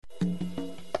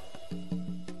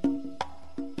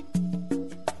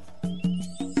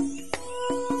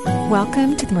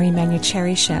Welcome to the Marie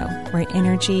Manuchehri Show, where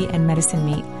energy and medicine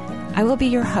meet. I will be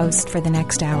your host for the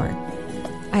next hour.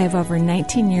 I have over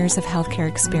 19 years of healthcare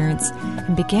experience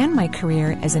and began my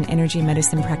career as an energy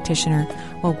medicine practitioner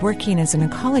while working as an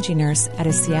oncology nurse at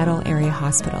a Seattle area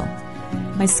hospital.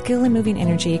 My skill in moving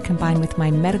energy combined with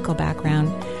my medical background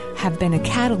have been a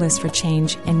catalyst for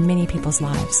change in many people's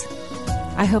lives.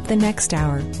 I hope the next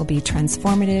hour will be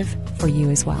transformative for you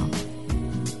as well.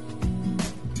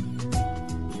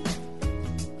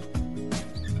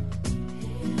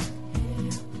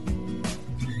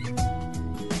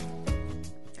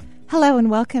 Hello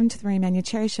and welcome to the Marie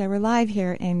Manuchehri Show. We're live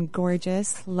here in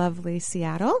gorgeous, lovely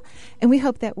Seattle. And we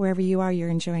hope that wherever you are, you're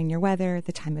enjoying your weather,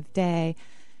 the time of day,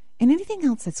 and anything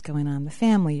else that's going on, the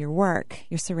family, your work,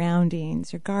 your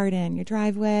surroundings, your garden, your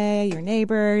driveway, your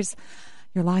neighbors,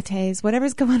 your lattes,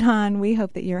 whatever's going on. We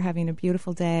hope that you're having a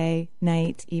beautiful day,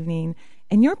 night, evening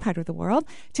in your part of the world.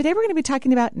 Today we're going to be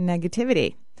talking about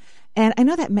negativity. And I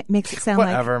know that makes it sound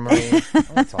Whatever, Marie. I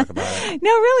want to talk about it. No,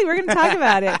 really, we're going to talk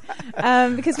about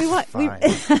it because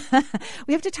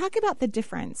we have to talk about the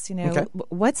difference. You know, Okay.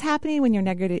 What's happening when your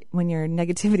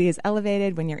negativity is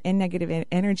elevated, when you're in negative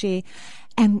energy,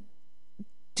 and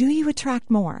do you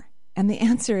attract more? And the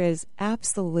answer is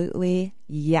absolutely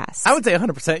yes. I would say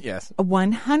 100% yes.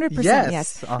 100% Yes.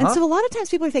 yes. Uh-huh. And so a lot of times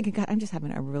people are thinking, God, I'm just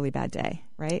having a really bad day,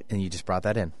 right? And you just brought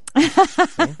that in.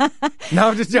 No,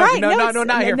 I'm just joking. Right, No,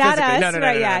 not here not physically. us, No,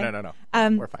 right, yeah.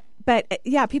 no. We're fine. But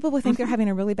yeah, people will think they're having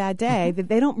a really bad day, that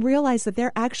they don't realize that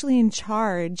they're actually in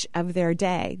charge of their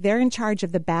day. They're in charge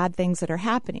of the bad things that are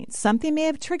happening. Something may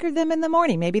have triggered them in the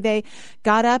morning. Maybe they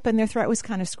got up and their throat was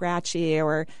kind of scratchy,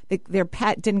 or their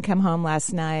pet didn't come home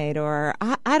last night, or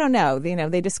I don't know. You know,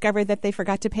 they discovered that they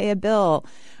forgot to pay a bill.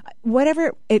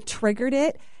 Whatever it triggered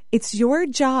it's your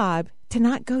job to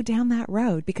not go down that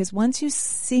road, because once you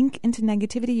sink into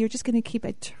negativity, you're just going to keep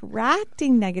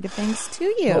attracting negative things to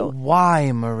you. But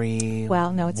why, Marie?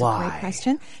 Well, no, it's a great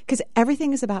question, because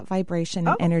everything is about vibration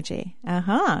and energy.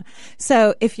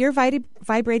 So if you're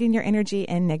vibrating your energy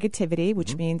in negativity,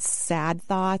 which means sad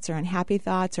thoughts or unhappy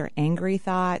thoughts or angry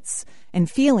thoughts and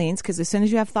feelings, because as soon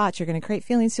as you have thoughts, you're going to create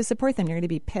feelings to support them. You're going to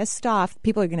be pissed off.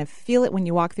 People are going to feel it when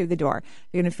you walk through the door.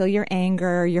 You're going to feel your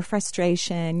anger, your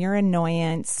frustration, your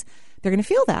annoyance. They're going to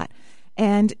feel that.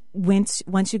 And once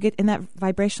you get in that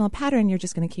vibrational pattern, you're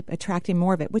just going to keep attracting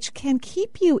more of it, which can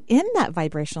keep you in that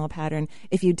vibrational pattern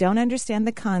if you don't understand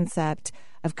the concept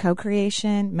of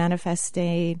co-creation,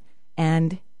 manifesting,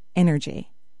 and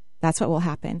energy. That's what will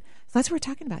happen. So that's what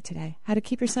we're talking about today, how to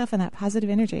keep yourself in that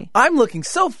positive energy. I'm looking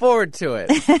so forward to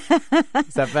it.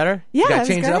 Is that better? Yeah, you got it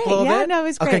to change it up a little bit? No, it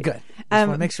was great. Okay, good. Just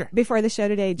want to make sure. Before the show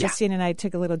today, Justine and I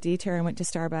took a little detour and went to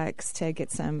Starbucks to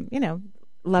get some,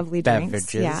 lovely drinks.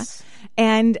 Beverages. Yeah.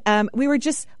 And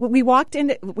we walked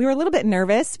in, we were a little bit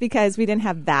nervous because we didn't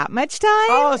have that much time.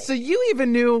 Oh, so you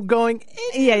even knew going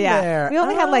in there. We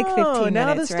only had like 15 minutes.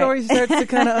 Now the story starts to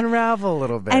kind of unravel a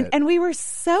little bit. And we were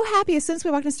so happy. As soon as we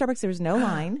walked into Starbucks, there was no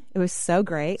line. It was so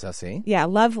great. So see? Yeah,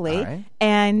 lovely. All right.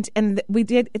 And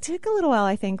it took a little while,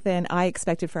 I think, than I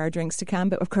expected for our drinks to come.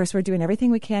 But of course, we're doing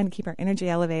everything we can to keep our energy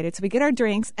elevated. So we get our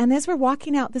drinks. And as we're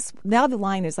walking out, now the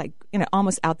line is like,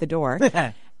 almost out the door.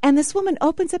 And this woman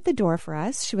opens up the door for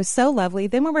us. She was so lovely.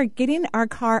 Then when we're getting our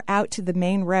car out to the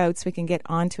main road so we can get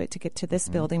onto it to get to this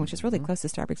building, which is really close to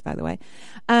Starbucks, by the way,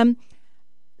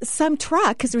 some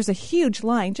truck, because there was a huge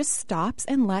line, just stops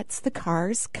and lets the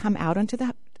cars come out onto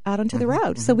the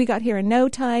road. So we got here in no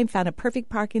time, found a perfect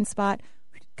parking spot,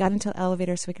 got into the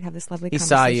elevator so we could have this lovely conversation. He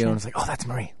saw you and was like, "Oh, that's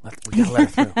Marie. We got to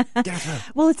let her through. Get her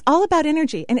through." Well, it's all about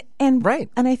energy, and Right.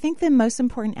 And I think the most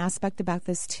important aspect about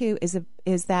this too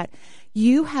is that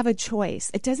you have a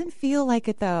choice. It doesn't feel like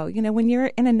it though. When you're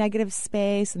in a negative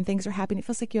space and things are happening, it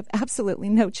feels like you have absolutely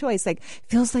no choice. Like, it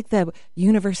feels like the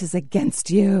universe is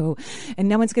against you, and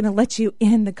no one's going to let you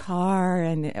in the car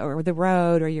or the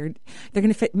road, or they're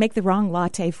going to make the wrong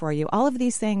latte for you. All of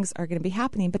these things are going to be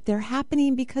happening, but they're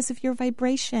happening because of your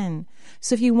vibration.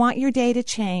 So if you want your day to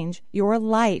change, your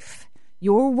life,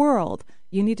 your world,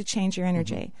 you need to change your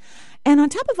energy. And on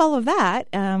top of all of that,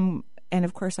 and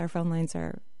of course our phone lines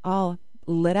are all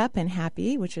lit up and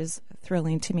happy, which is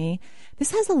thrilling to me.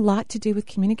 This has a lot to do with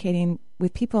communicating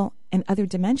with people in other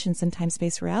dimensions and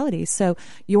time-space realities. So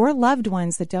your loved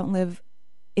ones that don't live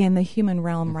in the human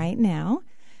realm right now,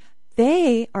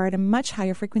 they are at a much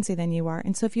higher frequency than you are.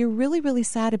 And so if you're really, really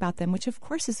sad about them, which of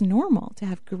course is normal to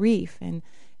have grief and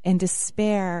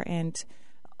despair and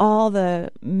all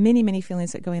the many, many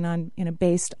feelings that are going on,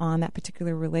 based on that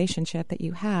particular relationship that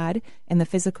you had in the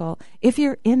physical. If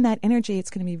you're in that energy, it's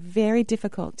going to be very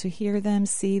difficult to hear them,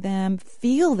 see them,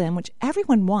 feel them, which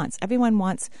everyone wants. Everyone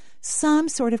wants some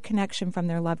sort of connection from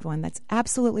their loved one. That's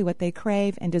absolutely what they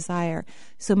crave and desire.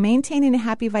 So maintaining a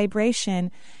happy vibration,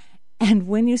 and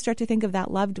when you start to think of that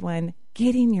loved one,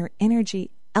 getting your energy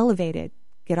elevated.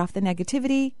 Get off the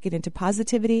negativity, get into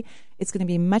positivity. It's going to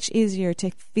be much easier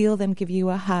to feel them give you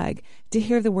a hug, to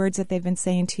hear the words that they've been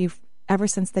saying to you ever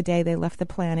since the day they left the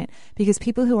planet. Because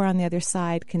people who are on the other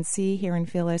side can see, hear, and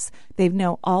feel us. They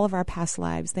know all of our past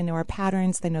lives. They know our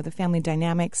patterns. They know the family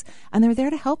dynamics. And they're there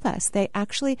to help us. They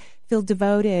actually feel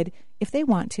devoted, if they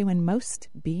want to, and most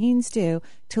beings do,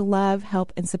 to love,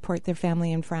 help, and support their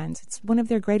family and friends. It's one of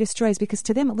their greatest joys because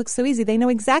to them it looks so easy. They know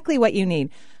exactly what you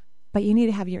need. But you need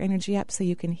to have your energy up so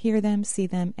you can hear them, see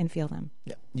them, and feel them.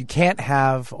 Yeah. You can't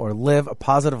have or live a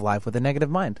positive life with a negative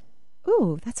mind.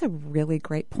 Ooh, that's a really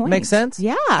great point. Makes sense?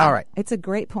 Yeah. All right. It's a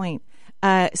great point.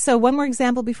 So one more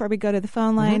example before we go to the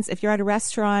phone lines. If you're at a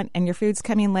restaurant and your food's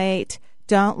coming late,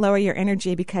 don't lower your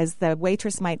energy because the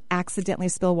waitress might accidentally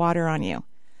spill water on you.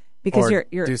 Because or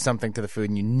you're do something to the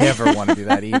food, and you never want to do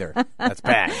that either. That's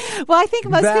bad. Well, I think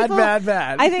most people...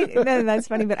 Bad. I think, no, that's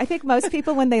funny, but I think most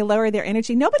people, when they lower their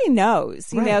energy, nobody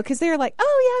knows, you know, because they're like,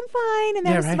 oh, yeah, I'm fine, and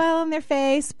they have a smile on their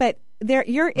face, but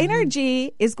your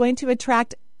energy is going to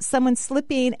attract someone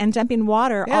slipping and jumping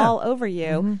water all over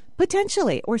you,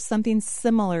 potentially, or something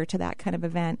similar to that kind of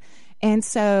event. And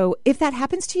so if that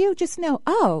happens to you, just know,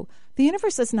 oh, the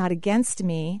universe is not against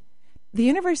me. The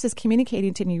universe is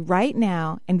communicating to me right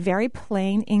now in very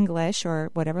plain English or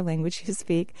whatever language you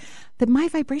speak that my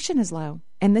vibration is low.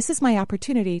 And this is my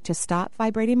opportunity to stop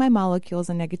vibrating my molecules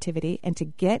and negativity and to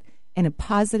get in a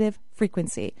positive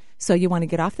frequency. So you want to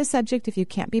get off the subject if you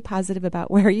can't be positive about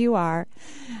where you are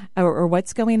or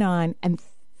what's going on, and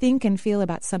think and feel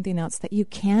about something else that you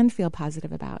can feel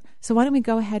positive about. So why don't we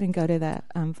go ahead and go to the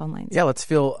phone lines? Yeah, let's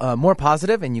feel more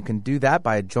positive, and you can do that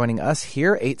by joining us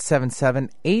here.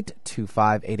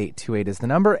 877-825-8828 is the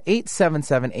number.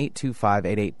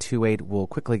 877-825-8828. We'll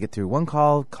quickly get through one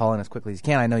call. Call in as quickly as you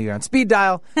can. I know you're on speed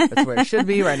dial. That's where it should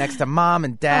be, right next to Mom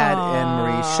and Dad and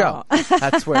Marie's show.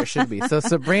 That's where it should be. So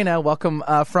Sabrina, welcome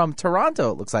from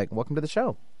Toronto, it looks like. Welcome to the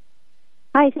show.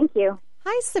 Hi, thank you.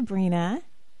 Hi, Sabrina.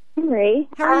 Hi, Marie.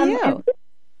 How are you?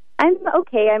 I'm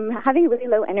okay. I'm having really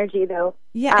low energy, though.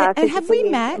 Yeah, and have we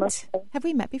met? Have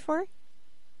we met before?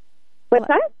 What's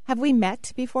that? Have we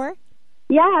met before?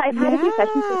 Yeah, I've had a few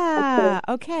sessions.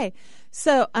 Okay.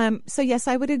 So yes,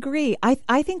 I would agree.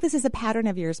 I think this is a pattern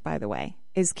of yours, by the way,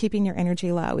 is keeping your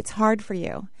energy low. It's hard for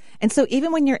you. And so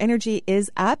even when your energy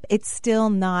is up, it's still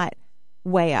not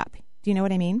way up. Do you know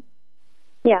what I mean?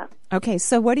 Yeah. Okay,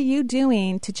 so what are you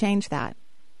doing to change that?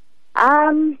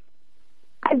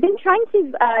 I've been trying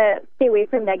to stay away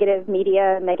from negative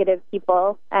media, negative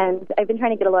people, and I've been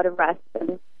trying to get a lot of rest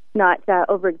and not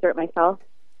overexert myself.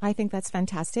 I think that's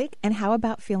fantastic. And how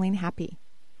about feeling happy?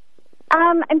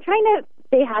 I'm trying to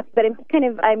stay happy, but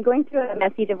I'm going through a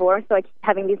messy divorce, so I keep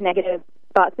having these negative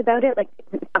thoughts about it, like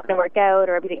it's not going to work out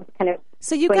or everything's kind of.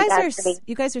 So you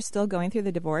guys are still going through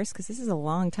the divorce, because this is a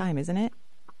long time, isn't it?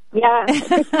 Yeah.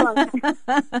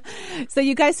 So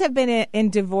you guys have been in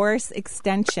divorce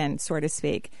extension, so to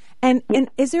speak. And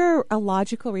is there a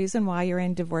logical reason why you're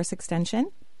in divorce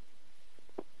extension?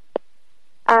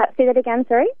 Say that again,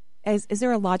 sorry? Is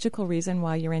there a logical reason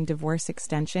why you're in divorce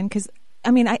extension? Because,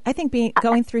 I mean, I think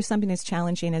going through something as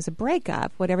challenging as a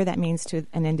breakup, whatever that means to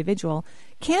an individual,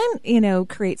 can,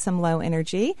 create some low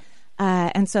energy.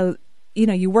 And so,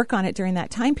 you work on it during that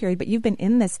time period, but you've been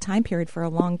in this time period for a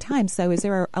long time. So is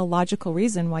there a logical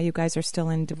reason why you guys are still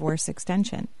in divorce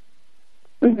extension?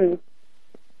 Mm-hmm.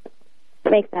 That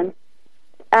makes sense.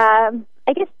 I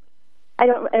guess I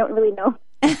don't really know.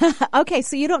 Okay,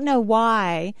 so you don't know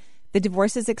why the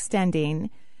divorce is extending,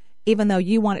 even though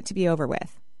you want it to be over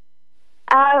with.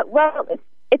 Well,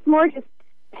 it's more just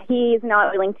he's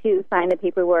not willing to sign the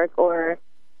paperwork or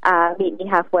meet me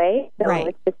halfway. So right.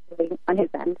 It's just really on his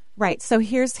end. Right. So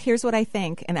here's what I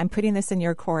think, and I'm putting this in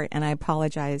your court, and I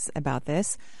apologize about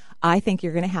this. I think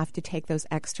you're going to have to take those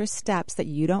extra steps that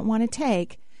you don't want to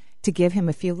take to give him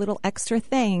a few little extra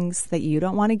things that you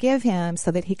don't want to give him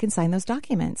so that he can sign those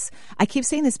documents. I keep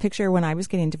seeing this picture when I was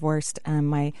getting divorced.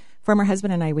 My former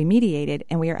husband and I, we mediated,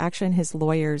 and we were actually in his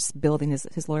lawyer's building.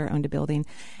 His lawyer owned a building.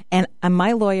 And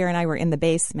my lawyer and I were in the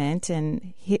basement,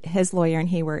 and his lawyer and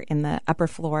he were in the upper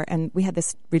floor. And we had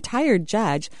this retired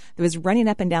judge that was running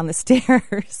up and down the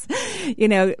stairs,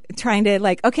 trying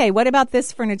to okay, what about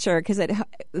this furniture? Because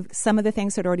some of the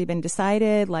things had already been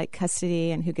decided, like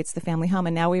custody and who gets the family home.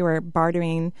 And now we were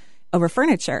bartering over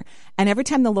furniture. And every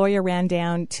time the lawyer ran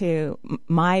down to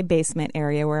my basement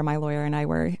area where my lawyer and I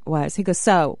was, he goes,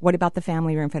 so what about the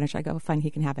family room furniture? I go, fine,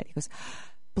 he can have it. He goes,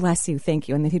 bless you, thank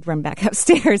you. And then he'd run back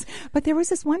upstairs. But there was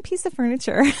this one piece of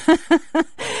furniture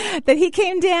that he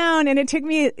came down and it took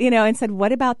me, and said,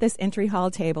 what about this entry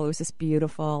hall table? It was this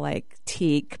beautiful, like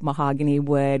teak mahogany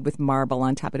wood with marble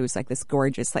on top. It was like this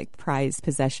gorgeous, like prized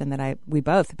possession that we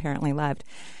both apparently loved.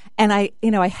 And I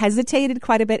hesitated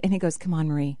quite a bit. And he goes, come on,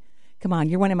 Marie. Come on,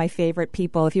 you're one of my favorite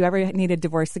people. If you ever need a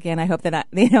divorce again, I hope that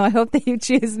I hope that you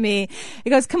choose me. He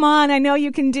goes, come on, I know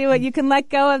you can do it. You can let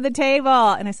go of the table.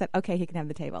 And I said, okay, he can have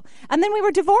the table. And then we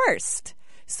were divorced.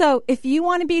 So if you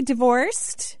want to be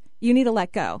divorced, you need to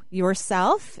let go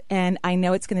yourself. And I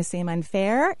know it's going to seem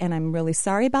unfair, and I'm really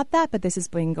sorry about that, but this has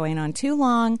been going on too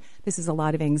long. This is a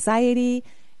lot of anxiety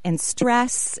and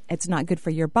stress. It's not good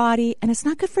for your body, and it's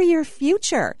not good for your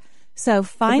future. So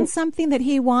find something that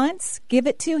he wants, give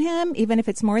it to him, even if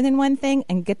it's more than one thing,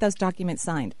 and get those documents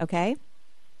signed, okay?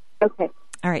 Okay.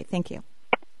 All right, thank you.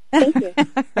 Thank you.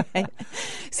 Right.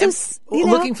 So,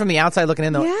 looking from the outside looking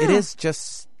in, though, Yeah. it is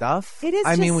just stuff. It is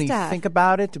I mean, just when stuff. you think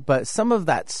about it, but some of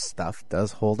that stuff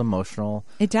does hold emotional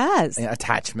it does.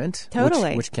 attachment.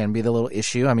 Totally. Which can be the little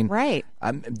issue. I mean, Right.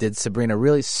 Did Sabrina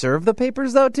really serve the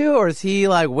papers, though, too? Or is he,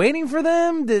 like, waiting for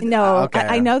them? No, Okay.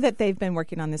 I know that they've been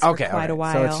working on this for Okay, quite a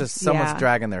while. So it's just someone's Yeah.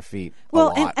 dragging their feet a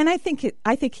Well, lot. and I think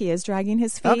he is dragging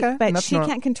his feet, Okay, and but that's she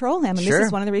can't control him, and Sure. this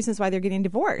is one of the reasons why they're getting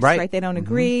divorced. Right. They don't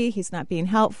agree. He's not being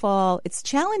helpful. It's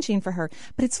challenging for her,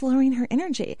 but it's lowering her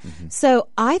energy. So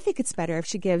I think it's better if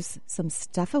she gives some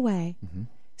stuff away.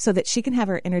 So that she can have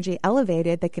her energy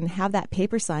elevated, that can have that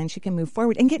paper signed, she can move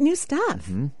forward and get new stuff,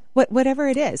 whatever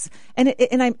it is. And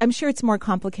I'm sure it's more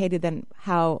complicated than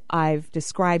how I've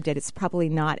described it. It's probably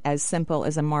not as simple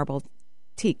as a marble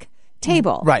teak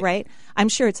table, right? I'm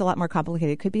sure it's a lot more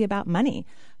complicated. It could be about money.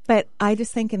 But I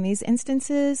just think in these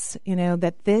instances,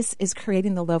 that this is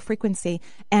creating the low frequency.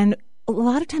 And a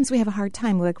lot of times we have a hard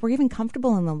time. Like, we're even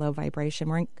comfortable in the low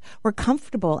vibration. We're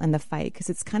comfortable in the fight because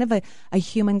it's kind of a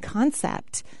human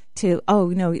concept to,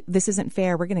 this isn't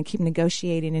fair. We're going to keep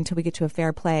negotiating until we get to a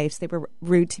fair place. They were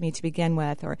rude to me to begin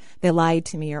with, or they lied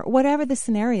to me, or whatever the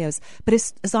scenarios. But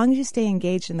as long as you stay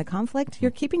engaged in the conflict,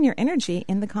 you're keeping your energy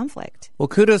in the conflict. Well,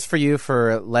 kudos for you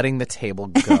for letting the table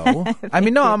go. I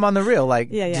mean, no, I'm on the real. Like,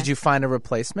 Yeah. did you find a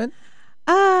replacement?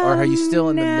 Or are you still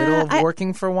in the middle of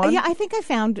working for one? Yeah, I think I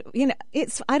found,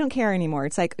 I don't care anymore.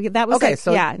 It's like, that was okay, like,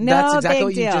 so no that's exactly big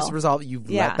what deal. you just resolved. You've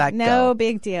let that go. No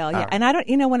big deal. Yeah. right. And I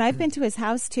don't, when I've been to his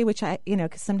house too, which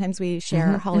because sometimes we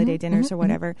share holiday dinners or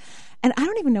whatever, and I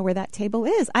don't even know where that table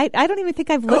is. I don't even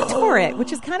think I've looked for it,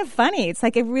 which is kind of funny. It's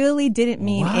like, it really didn't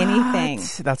mean anything.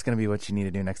 That's going to be what you need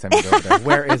to do next time you go over there.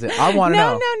 Where is it? I want to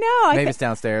know. No. Maybe it's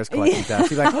downstairs collecting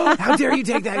dust. You're like, how dare you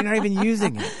take that? You're not even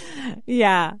using it.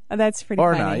 Yeah, that's pretty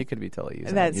Or funny. no, you could be totally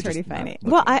using it. That's You're pretty just not funny. looking.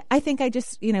 Well, I think I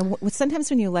just, sometimes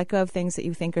when you let go of things that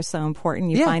you think are so important,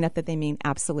 you find out that they mean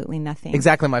absolutely nothing.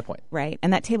 Exactly my point. Right.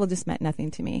 And that table just meant nothing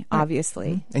to me,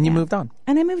 obviously. And you moved on.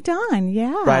 And I moved on,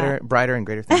 yeah. Brighter and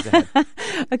greater things ahead.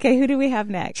 Okay, who do we have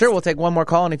next? Sure, we'll take one more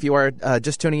call. And if you are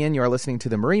just tuning in, you are listening to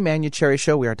the Marie Manucherry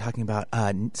Show. We are talking about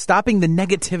stopping the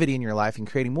negativity in your life and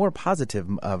creating more positive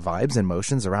vibes and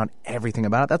emotions around everything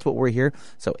about it. That's what we're here.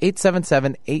 So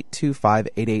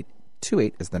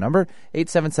 877-825-8828 is the number.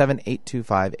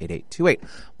 877-825-8828.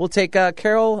 We'll take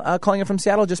Carol calling in from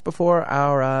Seattle just before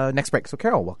our next break. So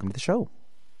Carol, welcome to the show.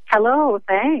 Hello,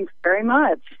 thanks very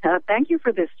much. Thank you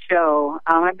for this show.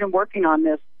 I've been working on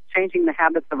this, changing the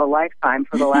habits of a lifetime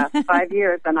for the last 5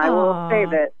 years, and I will say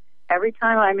that every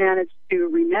time I manage to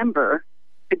remember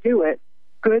to do it,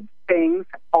 good things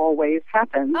always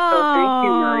happen. So thank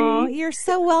you, Marie. You're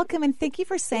so welcome, and thank you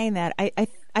for saying that.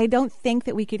 I don't think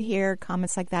that we could hear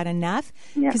comments like that enough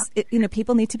because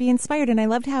people need to be inspired. And I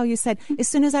loved how you said, as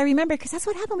soon as I remember, because that's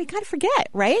what happened. We kind of forget,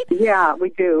 right? Yeah, we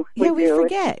do. We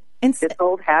forget. It's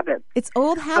old habits. It's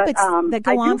old habits that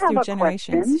go on through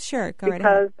generations. Sure, go right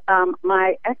ahead. Because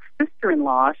my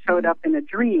ex-sister-in-law showed up in a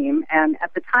dream, and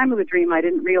at the time of the dream, I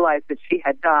didn't realize that she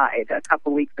had died a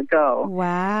couple weeks ago.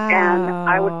 Wow. And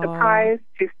I was surprised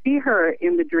to see her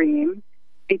in the dream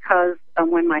because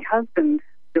when my husband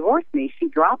divorced me, she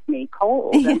dropped me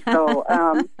cold. And so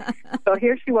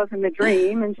here she was in the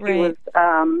dream, and she was,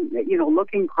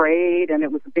 looking great, and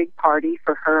it was a big party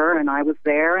for her, and I was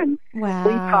there, and we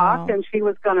talked, and she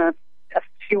wanted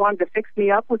to fix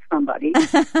me up with somebody,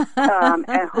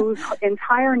 and whose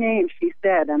entire name she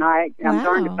said, and I'm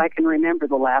darned if I can remember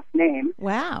the last name.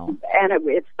 Wow. And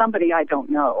it's somebody I don't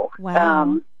know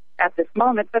at this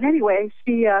moment. But anyway,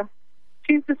 she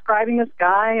she's describing this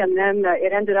guy, and then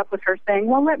it ended up with her saying,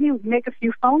 well, let me make a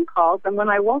few phone calls. And when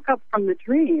I woke up from the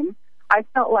dream, I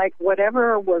felt like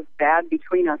whatever was bad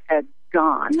between us had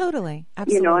gone. Totally.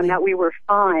 Absolutely. And that we were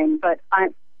fine. But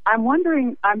I'm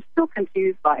wondering, I'm still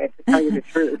confused by it, to tell you the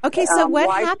truth. Okay, so what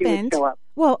why happened? She would show up.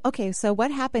 Well, okay, so what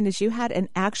happened is you had an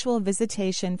actual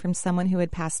visitation from someone who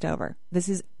had passed over. This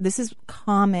is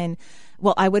common.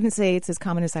 Well, I wouldn't say it's as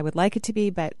common as I would like it to be,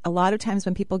 but a lot of times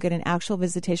when people get an actual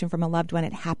visitation from a loved one,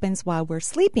 it happens while we're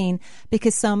sleeping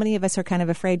because so many of us are kind of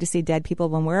afraid to see dead people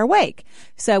when we're awake.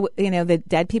 So, the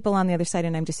dead people on the other side,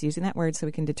 and I'm just using that word so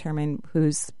we can determine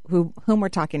whom we're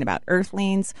talking about,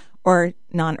 earthlings or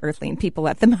non-earthling people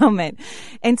at the moment.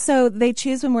 And so they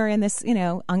choose when we're in this,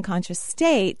 unconscious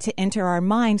state to enter our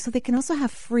mind so they can also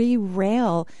have free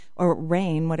rail or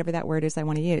reign, whatever that word is I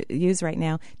want to use right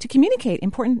now, to communicate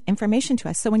important information to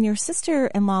us. So when your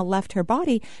sister-in-law left her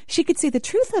body, she could see the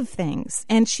truth of things.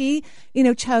 And she,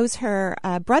 chose her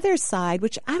brother's side,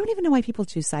 which I don't even know why people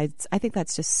choose sides. I think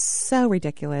that's just so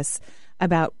ridiculous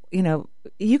about,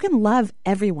 you can love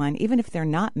everyone, even if they're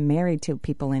not married to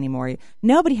people anymore.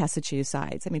 Nobody has to choose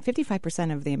sides.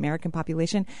 55% of the American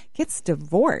population gets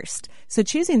divorced. So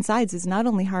choosing sides is not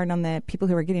only hard on the people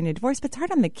who are getting a divorce, but it's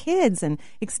hard on the kids and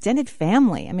extended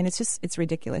family. It's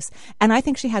ridiculous. And I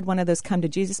think she had one of those come to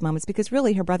Jesus moments because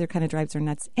really her brother kind of drives her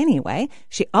nuts anyway.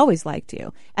 She always liked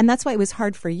you. And that's why it was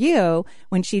hard for you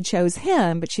when she chose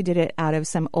him, but she did it out of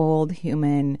some old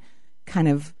human kind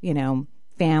of,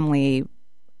 family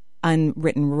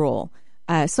unwritten rule.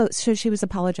 So she was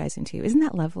apologizing to you. Isn't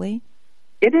that lovely?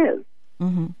 It is.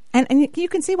 Mm-hmm. And you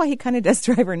can see why he kind of does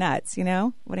drive her nuts. You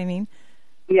know what I mean?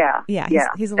 Yeah.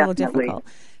 He's a little difficult.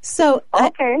 So,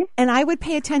 okay. And I would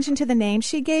pay attention to the name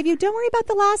she gave you. Don't worry about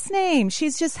the last name.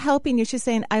 She's just helping you. She's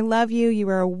saying, I love you. You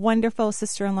are a wonderful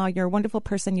sister-in-law. You're a wonderful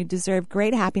person. You deserve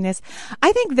great happiness.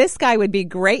 I think this guy would be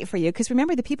great for you because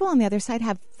remember, the people on the other side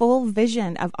have full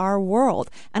vision of our world.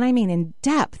 And I mean in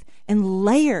depth, in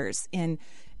layers, in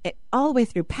all the way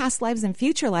through past lives and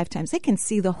future lifetimes. They can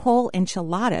see the whole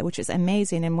enchilada, which is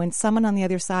amazing. And when someone on the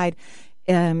other side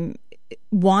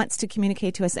wants to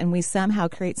communicate to us and we somehow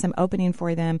create some opening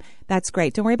for them, that's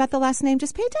great. Don't worry about the last name.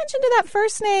 Just pay attention to that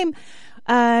first name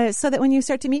so that when you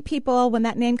start to meet people, when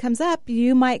that name comes up,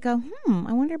 you might go,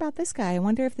 I wonder about this guy. I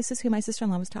wonder if this is who my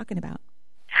sister-in-law was talking about.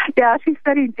 Yeah, she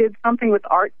said he did something with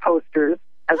art posters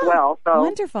as well. So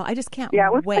wonderful. I just can't wait. Yeah,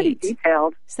 it was pretty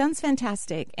detailed. Sounds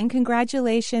fantastic. And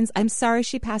congratulations. I'm sorry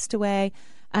she passed away,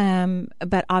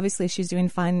 but obviously she's doing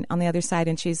fine on the other side,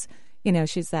 and she's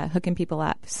hooking people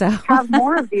up. So have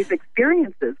more of these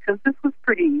experiences because this was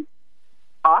pretty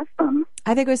awesome.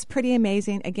 I think it was pretty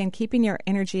amazing. Again, keeping your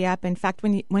energy up. In fact,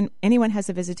 when anyone has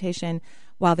a visitation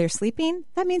while they're sleeping,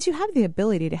 that means you have the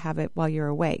ability to have it while you're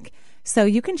awake. So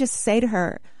you can just say to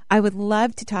her, I would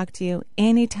love to talk to you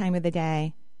any time of the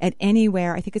day, at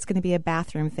anywhere. I think it's going to be a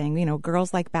bathroom thing.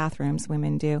 Girls like bathrooms,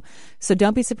 women do. So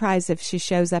don't be surprised if she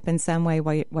shows up in some way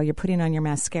while you're putting on your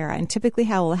mascara. And typically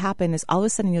how it will happen is all of a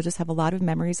sudden you'll just have a lot of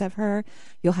memories of her.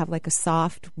 You'll have like a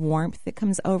soft warmth that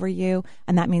comes over you.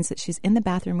 And that means that she's in the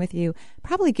bathroom with you,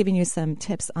 probably giving you some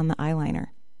tips on the eyeliner.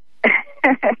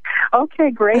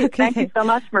 Okay, great. Okay. Thank you so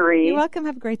much, Marie. You're welcome.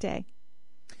 Have a great day.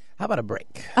 How about a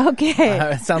break?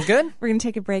 Okay. Sounds good? We're going to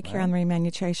take a break here on the Marie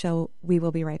Manuchehri Show. We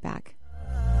will be right back.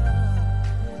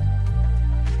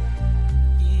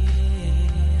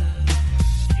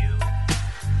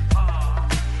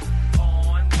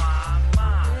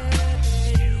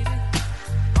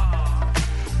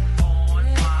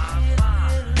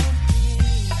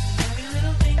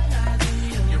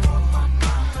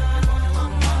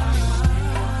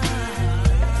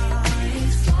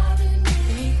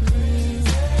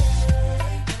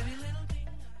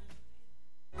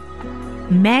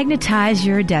 Magnetize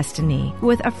your destiny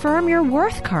with Affirm Your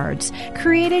Worth cards,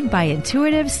 created by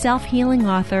intuitive self-healing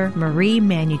author Marie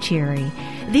Manuchehri.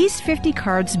 These 50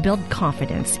 cards build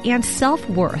confidence and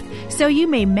self-worth so you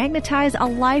may magnetize a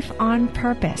life on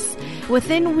purpose.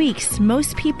 Within weeks,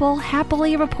 most people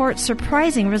happily report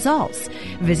surprising results.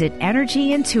 Visit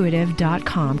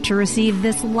energyintuitive.com to receive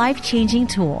this life-changing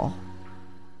tool.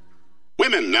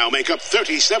 Women now make up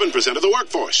 37% of the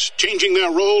workforce, changing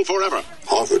their role forever.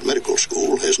 Harvard Medical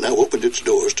School has now opened its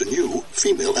doors to new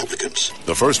female applicants.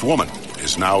 The first woman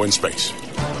is now in space.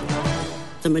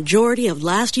 The majority of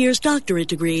last year's doctorate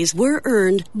degrees were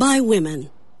earned by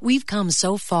women. We've come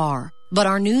so far, but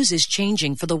our news is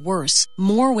changing for the worse.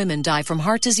 More women die from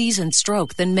heart disease and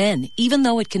stroke than men, even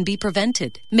though it can be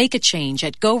prevented. Make a change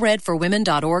at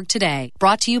GoRedForWomen.org today.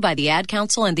 Brought to you by the Ad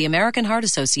Council and the American Heart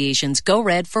Association's Go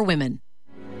Red for Women.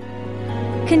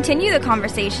 Continue the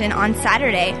conversation on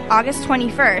Saturday, August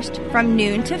 21st from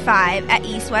noon to 5 at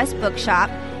East West Bookshop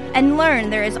and learn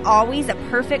there is always a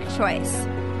perfect choice.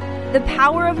 The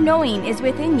power of knowing is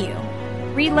within you.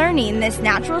 Relearning this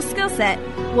natural skill set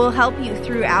will help you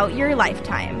throughout your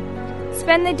lifetime.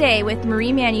 Spend the day with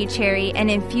Marie Manucherry and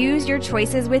infuse your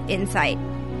choices with insight.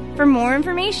 For more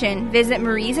information, visit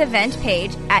Marie's event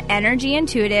page at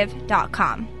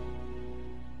energyintuitive.com.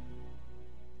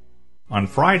 On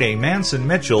Friday, Manson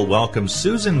Mitchell welcomes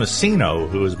Susan Messino,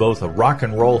 who is both a rock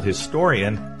and roll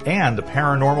historian and a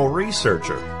paranormal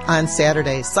researcher. On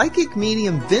Saturday, psychic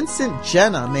medium Vincent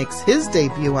Jenna makes his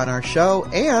debut on our show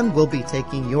and will be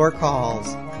taking your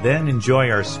calls. Then enjoy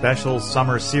our special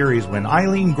summer series when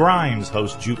Eileen Grimes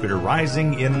hosts Jupiter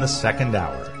Rising in the second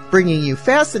hour. Bringing you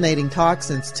fascinating talk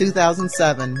since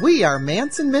 2007, we are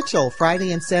Manson Mitchell,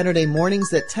 Friday and Saturday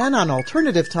mornings at 10 on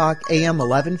Alternative Talk, AM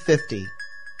 1150.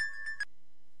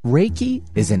 Reiki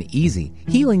is an easy,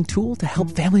 healing tool to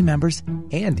help family members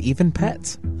and even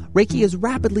pets. Reiki is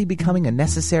rapidly becoming a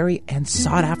necessary and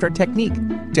sought-after technique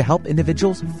to help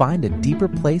individuals find a deeper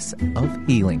place of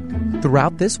healing.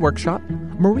 Throughout this workshop,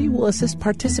 Marie will assist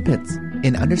participants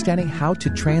in understanding how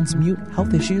to transmute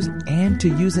health issues and to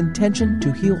use intention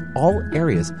to heal all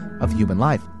areas of human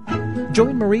life.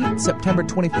 Join Marie September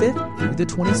 25th through the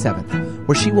 27th,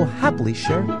 where she will happily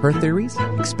share her theories,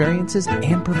 experiences,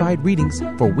 and provide readings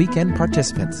for weekend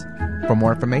participants. For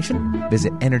more information,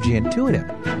 visit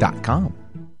energyintuitive.com.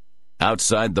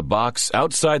 Outside the box,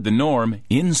 outside the norm,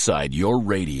 inside your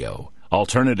radio.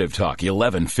 Alternative Talk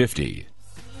 1150.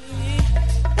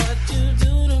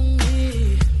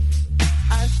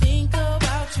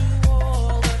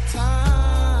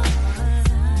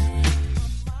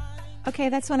 Okay,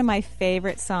 that's one of my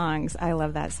favorite songs. I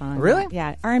love that song. Really?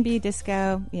 Yeah, R&B,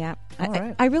 disco. Yeah,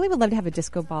 right. I really would love to have a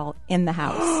disco ball in the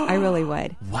house. I really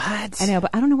would. What? I know, but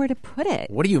I don't know where to put it.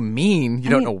 What do you mean? You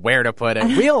don't know where to put it?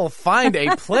 We'll find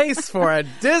a place for a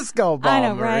disco ball. I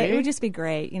know, Marie. right? It would just be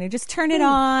great. Just turn it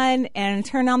on and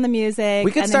turn on the music.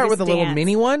 We could start with a little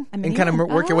mini one and kind of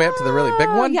work your way up to the really big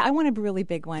one. Yeah, I want a really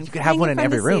big one. You could have one in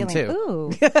every room too.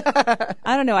 Ooh,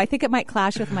 I don't know. I think it might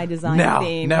clash with my design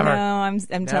theme. Never. No, I'm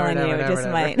telling you, it just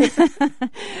might.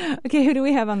 Okay, who do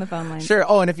we have on the phone line? Sure.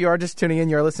 Oh, and if you are just tuning in,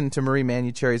 you're listening to Marie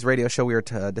Manucherry's radio show. We are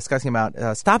discussing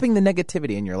about stopping the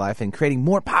negativity in your life and creating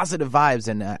more positive vibes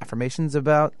and affirmations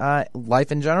about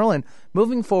life in general and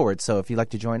moving forward. So if you'd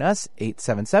like to join us,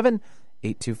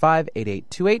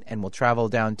 877-825-8828, and we'll travel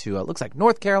down to, looks like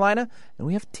North Carolina, and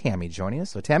we have Tammy joining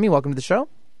us. So Tammy, welcome to the show.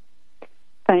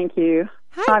 Thank you.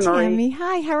 Hi, Marie. Tammy.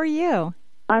 Hi, how are you?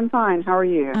 I'm fine. How are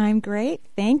you? I'm great.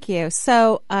 Thank you.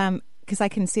 So, because I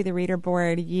can see the reader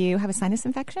board, you have a sinus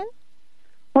infection?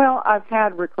 Well, I've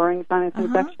had recurring sinus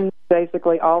infections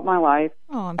basically all my life.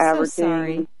 Oh, I'm so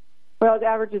sorry. Well, the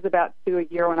average is about 2 a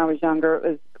year. When I was younger, it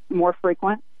was more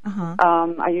frequent.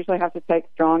 I usually have to take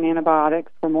strong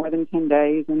antibiotics for more than 10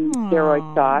 days and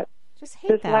steroid shots. Just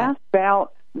hate this last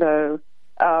bout, though,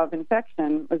 of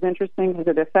infection was interesting because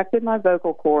it affected my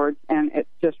vocal cords and it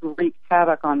just wreaked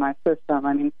havoc on my system.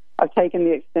 I mean, I've taken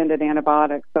the extended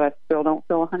antibiotics, but I still don't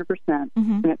feel 100%,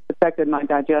 and it's affected my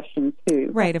digestion, too.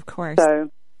 Right, of course. So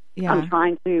I'm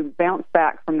trying to bounce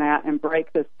back from that and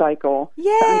break this cycle Yay! to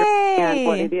understand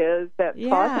what it is that's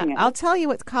causing it. I'll tell you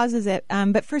what causes it.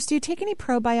 But first, do you take any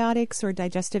probiotics or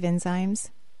digestive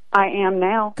enzymes? I am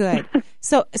now. Good.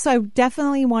 So I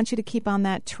definitely want you to keep on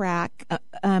that track.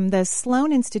 The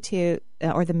Sloan Institute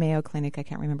or the Mayo Clinic, I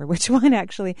can't remember which one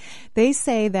actually, they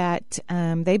say that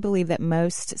they believe that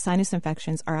most sinus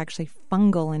infections are actually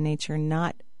fungal in nature,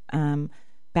 not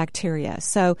bacteria.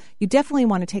 So you definitely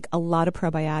want to take a lot of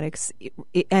probiotics.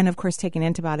 And of course, taking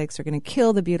antibiotics are going to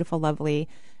kill the beautiful, lovely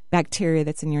bacteria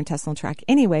that's in your intestinal tract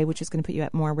anyway, which is going to put you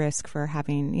at more risk for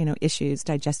having, issues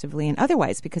digestively and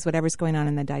otherwise, because whatever's going on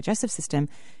in the digestive system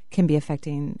can be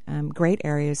affecting great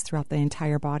areas throughout the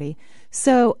entire body.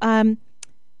 So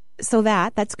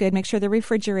that's good. Make sure they're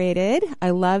refrigerated. I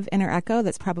love Inner Echo.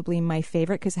 That's probably my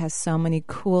favorite because it has so many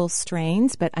cool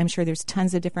strains, but I'm sure there's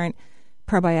tons of different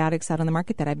probiotics out on the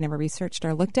market that I've never researched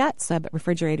or looked at, but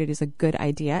refrigerated is a good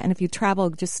idea. And if you travel,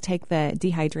 just take the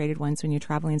dehydrated ones when you're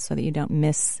traveling so that you don't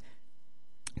miss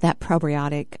that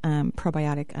probiotic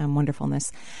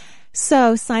wonderfulness.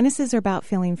 So sinuses are about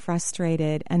feeling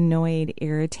frustrated, annoyed,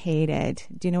 irritated.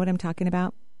 Do you know what I'm talking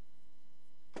about?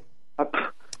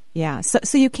 Yeah.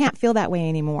 So you can't feel that way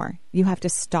anymore. You have to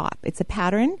stop. It's a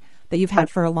pattern that you've had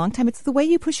for a long time. It's the way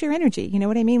you push your energy. You know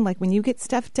what I mean? Like when you get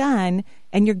stuff done,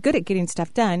 and you're good at getting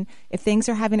stuff done, if things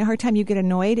are having a hard time, you get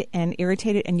annoyed and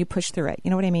irritated and you push through it. You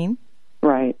know what I mean?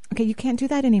 Right. Okay, you can't do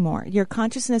that anymore. Your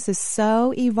consciousness is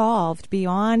so evolved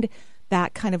beyond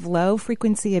that kind of low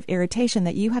frequency of irritation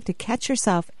that you have to catch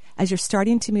yourself as you're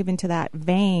starting to move into that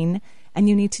vein, and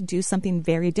you need to do something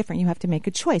very different. You have to make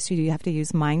a choice. You have to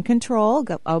use mind control.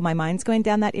 Go, oh, my mind's going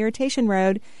down that irritation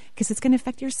road because it's going to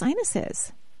affect your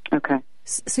sinuses. Okay.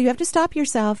 So you have to stop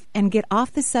yourself and get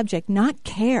off the subject, not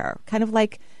care. Kind of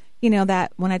like,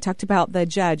 that when I talked about the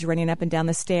judge running up and down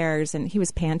the stairs, and he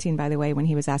was panting, by the way, when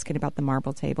he was asking about the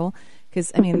marble table.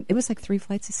 Because, it was like 3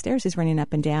 flights of stairs he's running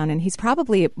up and down. And he's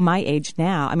probably my age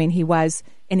now. He was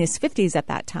in his 50s at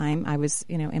that time. I was,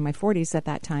 in my 40s at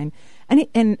that time.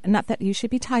 And not that you should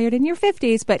be tired in your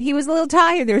 50s, but he was a little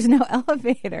tired. There was no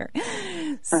elevator.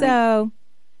 So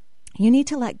you need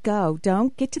to let go.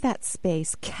 Don't get to that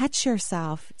space. Catch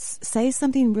yourself. Say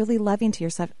something really loving to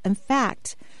yourself. In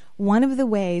fact, one of the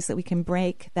ways that we can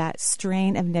break that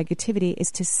strain of negativity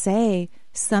is to say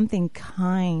something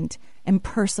kind and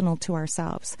personal to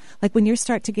ourselves. Like when you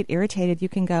start to get irritated, you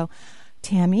can go,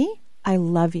 Tammy, I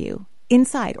love you.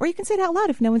 Inside. Or you can say it out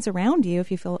loud if no one's around you, if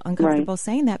you feel uncomfortable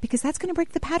saying that, because that's going to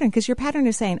break the pattern. Because your pattern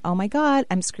is saying, oh my God,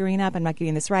 I'm screwing up, I'm not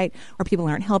getting this right, or people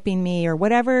aren't helping me, or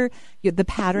whatever the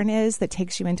pattern is that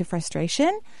takes you into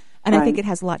frustration. And I think it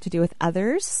has a lot to do with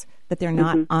others, that they're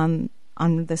not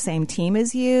on the same team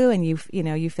as you, and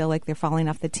you feel like they're falling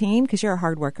off the team because you're a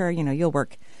hard worker. You'll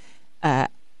work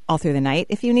all through the night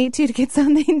if you need to get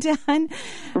something done.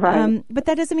 Right. But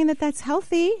that doesn't mean that that's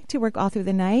healthy to work all through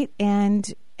the night,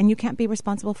 and you can't be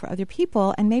responsible for other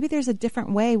people. And maybe there's a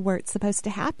different way where it's supposed to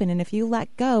happen. And if you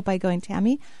let go by going,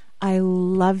 Tammy, I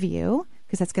love you,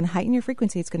 because that's going to heighten your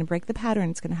frequency. It's going to break the pattern.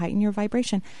 It's going to heighten your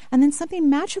vibration. And then something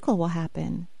magical will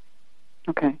happen.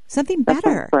 Okay. Something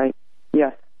better. Right.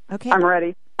 Yes. Okay. I'm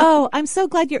ready. Oh, I'm so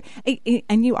glad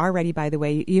and you are ready, by the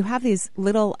way. You have these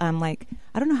little, I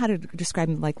don't know how to describe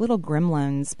them, like little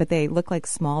gremlins, but they look like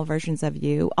small versions of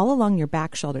you all along your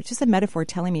back shoulder. It's just a metaphor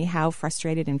telling me how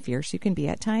frustrated and fierce you can be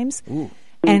at times. Ooh.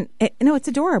 And it's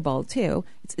adorable too.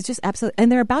 It's just absolutely,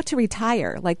 and they're about to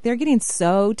retire. Like they're getting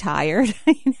so tired.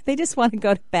 They just want to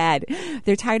go to bed.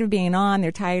 They're tired of being on.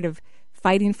 They're tired of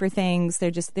fighting for things.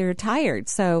 They're tired.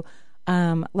 So,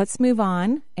 let's move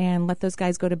on and let those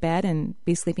guys go to bed and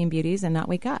be sleeping beauties and not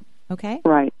wake up. Okay?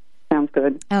 Right. Sounds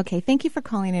good. Okay. Thank you for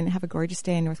calling in, and have a gorgeous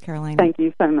day in North Carolina. Thank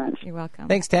you so much. You're welcome.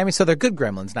 Thanks, Tammy. So they're good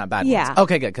gremlins, not bad ones.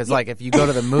 Okay, good. Because if you go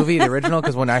to the movie, the original,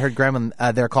 because when I heard gremlin,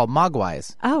 they're called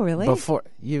mogwais. Oh, really? Before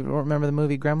you remember the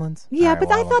movie Gremlins? Yeah, but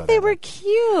I thought they were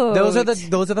cute. Those are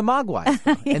the mogwais.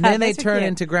 Yeah, and then they turn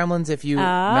into gremlins if you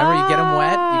remember you get them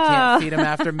wet. You can't feed them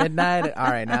after midnight. All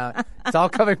right, now it's all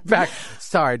coming back.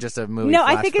 Sorry, just a movie. No,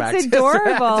 I think it's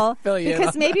adorable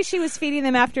because maybe she was feeding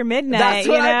them after midnight,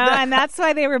 and that's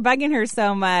why they were bugging her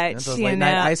so much. Those late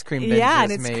night ice cream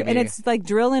binges, and it's like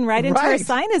drilling right into her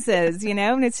sinuses,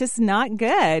 and it's just not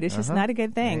good. It's just not a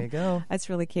good thing. There you go. That's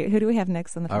really cute. Who do we have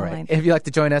next on the phone line? If you'd like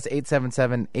to join us,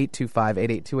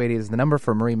 877-825-8828 is the number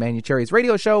for Marie Manucheri's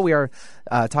radio show. We are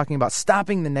talking about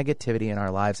stopping the negativity in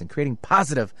our lives and creating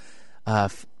positive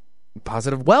wealth.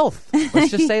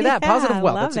 Let's just say that. Positive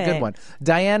wealth. That's a good one.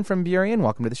 Diane from Burien,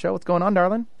 welcome to the show. What's going on,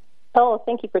 darling? Oh,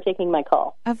 thank you for taking my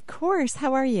call. Of course.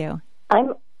 How are you?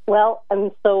 I'm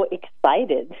so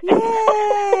excited.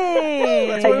 Yay!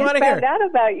 That's what we want to hear. I found out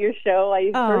about your show.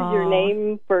 I heard your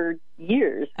name for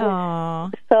years.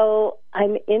 Aww. So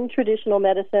I'm in traditional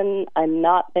medicine. I'm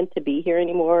not meant to be here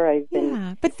anymore. I've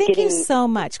been but thank you so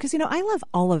much, because, I love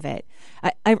all of it.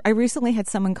 I recently had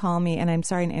someone call me, and I'm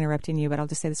sorry to interrupting you, but I'll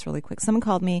just say this really quick. Someone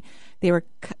called me. They were,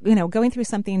 going through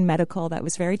something medical that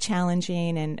was very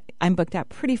challenging, and I'm booked out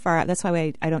pretty far out. That's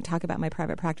why I don't talk about my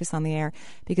private practice on the air,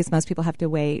 because most people have to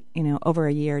wait, over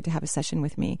a year to have a session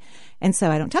with me. And so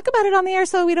I don't talk about it on the air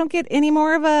so we don't get any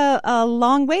more of a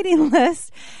long waiting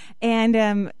list.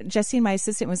 And Jessie, my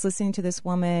assistant, was listening to this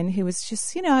woman who was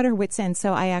just, at her wit's end.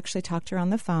 So I actually talked to her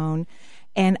on the phone,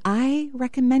 and I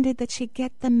recommended that she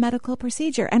get the medical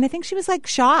procedure. And I think she was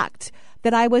shocked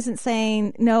that I wasn't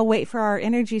saying, no, wait for our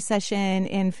energy session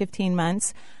in 15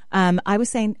 months. I was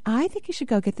saying, I think you should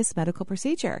go get this medical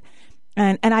procedure.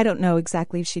 And I don't know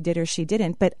exactly if she did or she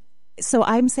didn't. But so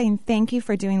I'm saying thank you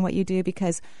for doing what you do,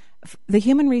 because the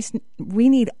human race, we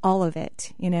need all of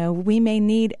it. We may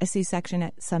need a C-section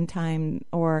at some time,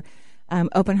 or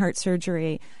open heart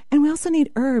surgery. And we also need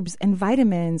herbs and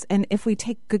vitamins. And if we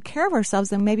take good care of ourselves,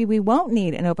 then maybe we won't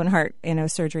need an open heart,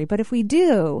 surgery. But if we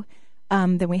do,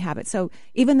 then we have it. So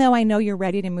even though I know you're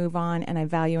ready to move on, and I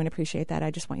value and appreciate that,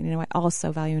 I just want you to know I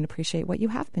also value and appreciate what you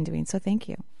have been doing. So thank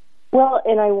you. Well,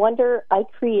 and I wonder, I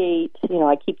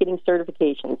keep getting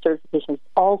certifications. Certifications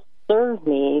all serve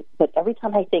me, but every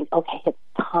time I think, okay, it's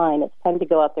time to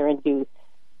go out there and do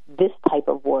this type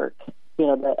of work,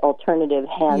 the alternative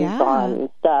hands-on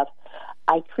stuff,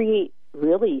 I create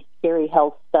really scary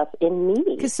health stuff in me.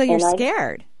 Because so you're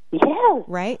scared. Yes.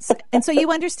 Right? And so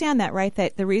you understand that, right?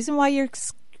 That the reason why you're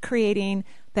creating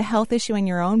the health issue in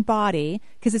your own body,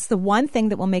 because it's the one thing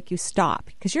that will make you stop,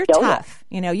 because you're tough.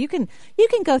 You know, you can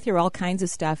go through all kinds of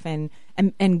stuff and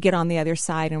get on the other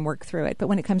side and work through it. But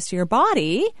when it comes to your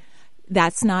body,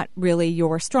 that's not really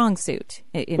your strong suit.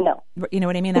 No. You know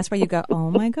what I mean? That's where you go,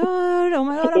 oh my God, oh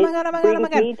my God, oh my God, oh my God, oh my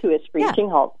God. It brings me to a screeching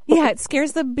halt. Yeah, it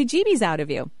scares the bejeebies out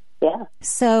of you. Yeah.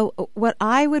 So what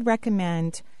I would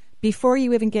recommend before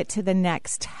you even get to the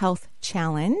next health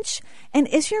challenge, and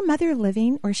is your mother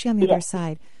living or is she on the other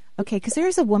side? Okay, because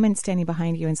there's a woman standing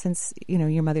behind you, and since, you know,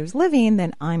 your mother's living,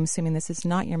 then I'm assuming this is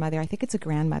not your mother. I think it's a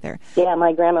grandmother. Yeah,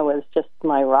 my grandma was just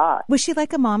my rock. Was she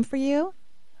like a mom for you?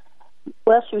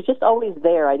 Well, she was just always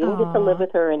there. I didn't get to live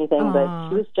with her or anything, but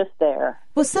she was just there.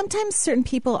 Well, sometimes certain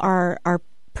people are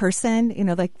person, you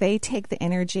know, like they take the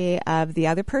energy of the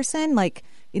other person, like,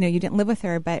 you know, you didn't live with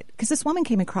her, but because this woman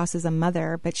came across as a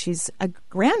mother, but she's a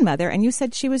grandmother, and you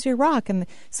said she was your rock. And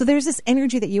so there's this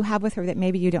energy that you have with her that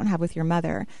maybe you don't have with your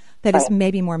mother that is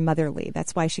maybe more motherly.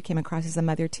 That's why she came across as a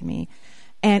mother to me.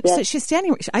 And so she's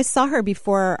standing, I saw her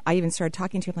before I even started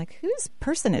talking to her. I'm like, whose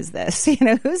person is this? You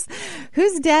know,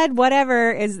 who's dead,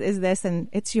 whatever is this, and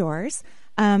it's yours.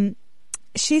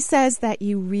 She says that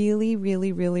you really,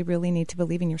 really, really, really need to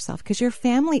believe in yourself because your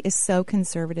family is so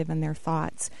conservative in their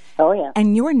thoughts. Oh, yeah.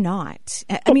 And you're not.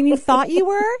 I mean, you thought you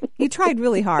were. You tried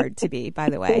really hard to be, by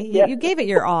the way. You gave it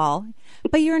your all,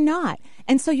 but you're not.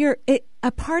 And so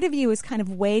a part of you is kind of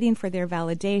waiting for their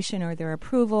validation or their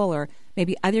approval or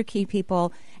maybe other key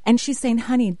people. And she's saying,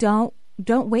 honey, don't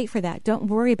wait for that. Don't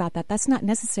worry about that. That's not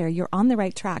necessary. You're on the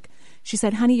right track. She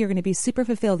said, honey, you're going to be super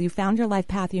fulfilled. You found your life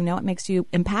path. You know it makes you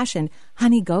impassioned.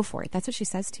 Honey, go for it. That's what she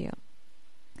says to you.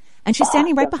 And she's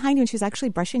standing right behind you, and she's actually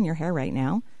brushing your hair right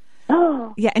now.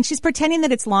 Oh. Yeah, and she's pretending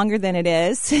that it's longer than it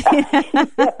is.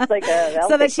 It's like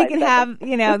so that she can have,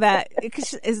 you know, that,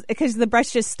 because the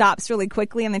brush just stops really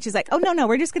quickly, and then she's like, oh, no,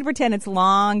 we're just going to pretend it's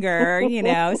longer, you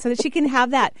know, so that she can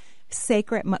have that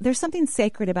sacred. There's something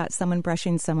sacred about someone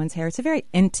brushing someone's hair. It's a very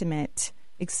intimate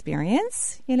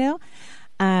experience, you know.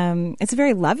 It's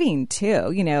very loving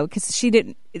too, you know, because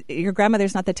your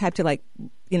grandmother's not the type to, like,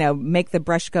 you know, make the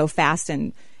brush go fast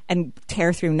and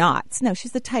tear through knots. No,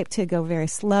 she's the type to go very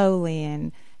slowly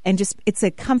and just, it's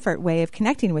a comfort way of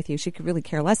connecting with you. She could really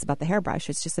care less about the hairbrush.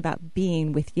 It's just about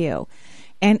being with you.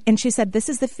 And she said, this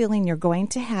is the feeling you're going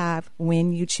to have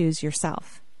when you choose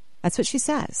yourself. That's what she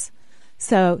says.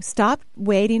 So stop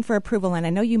waiting for approval. And I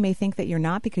know you may think that you're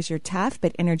not because you're tough,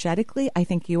 but energetically, I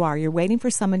think you are. You're waiting for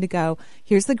someone to go,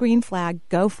 here's the green flag,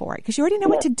 go for it. Because you already know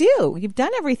what to do. You've done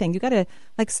everything. You got to,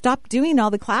 like, stop doing all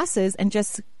the classes and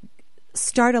just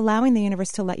start allowing the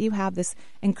universe to let you have this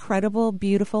incredible,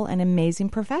 beautiful, and amazing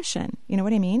profession. You know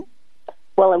what I mean?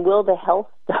 Well, and will the health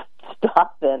stuff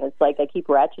stop then? It's like I keep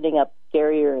ratcheting up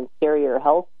scarier and scarier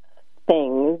health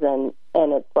things, and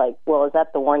it's like, well, is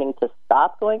that the warning to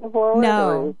stop going forward?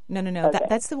 No. Okay.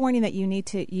 That's the warning that you need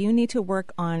to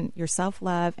work on your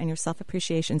self-love and your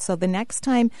self-appreciation. So the next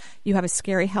time you have a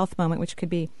scary health moment, which could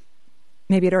be,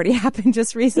 maybe it already happened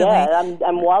just recently. Yeah,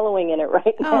 I'm wallowing in it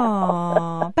right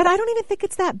now. Oh, but I don't even think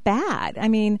it's that bad. I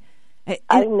mean,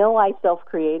 I know I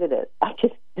self-created it. I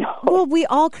just don't. Well, we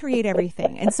all create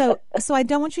everything. And so I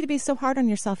don't want you to be so hard on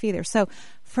yourself either. So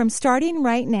from starting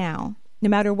right now, no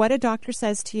matter what a doctor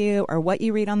says to you or what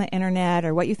you read on the internet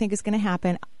or what you think is going to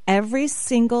happen, every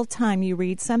single time you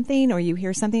read something or you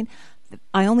hear something,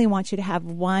 I only want you to have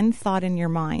one thought in your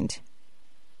mind.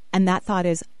 And that thought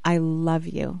is, I love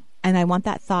you. And I want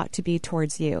that thought to be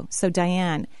towards you. So,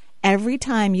 Diane, every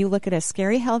time you look at a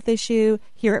scary health issue,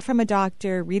 hear it from a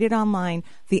doctor, read it online,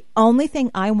 the only thing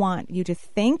I want you to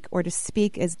think or to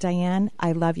speak is, Diane,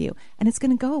 I love you. And it's going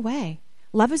to go away.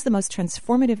 Love is the most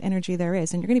transformative energy there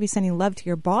is, and you're going to be sending love to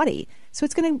your body. So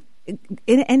it's going to,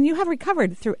 and you have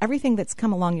recovered through everything that's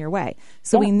come along your way.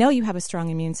 So we know you have a strong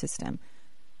immune system.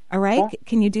 All right? Yeah.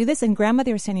 Can you do this? And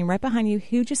grandmother is standing right behind you,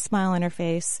 hugest smile on her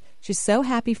face. She's so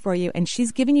happy for you, and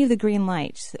she's giving you the green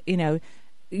light. You know,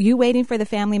 you waiting for the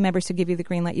family members to give you the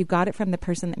green light. You got it from the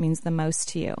person that means the most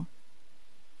to you.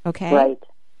 Okay?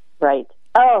 Right.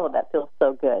 Oh, that feels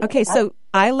so good. Okay, so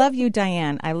I love you,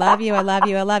 Diane. I love you, I love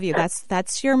you, I love you.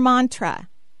 That's your mantra.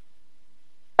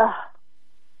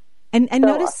 And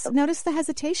so notice the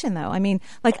hesitation, though. I mean,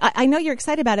 like, I know you're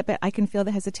excited about it, but I can feel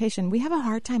the hesitation. We have a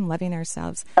hard time loving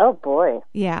ourselves. Oh, boy.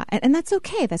 Yeah, and that's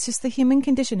okay. That's just the human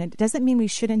condition. It doesn't mean we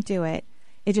shouldn't do it.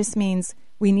 It just means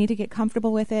we need to get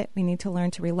comfortable with it. We need to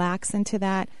learn to relax into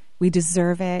that. We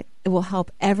deserve it. It will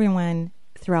help everyone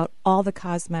throughout all the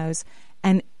cosmos.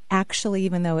 And actually,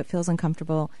 even though it feels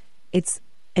uncomfortable, it's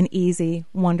an easy,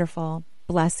 wonderful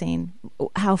blessing.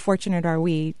 How fortunate are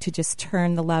we to just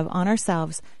turn the love on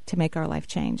ourselves to make our life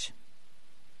change?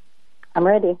 I'm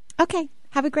ready. Okay.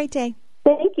 Have a great day.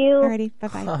 Thank you. Alrighty.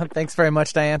 Bye-bye. Thanks very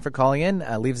much, Diane, for calling in.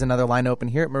 Leaves another line open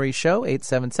here at Marie's Show,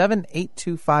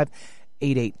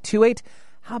 877-825-8828.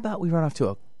 How about we run off to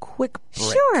a quick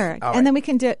break? Sure. All and right. then we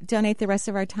can donate the rest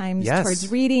of our time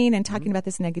towards reading and talking about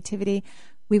this negativity.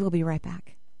 We will be right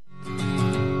back.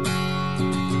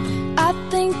 I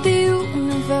think the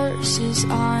universe is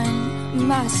on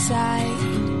my side.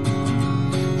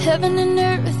 Heaven and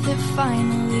earth have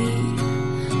finally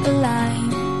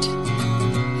aligned.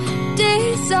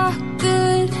 Days are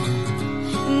good,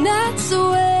 and that's the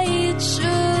way it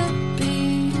should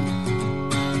be.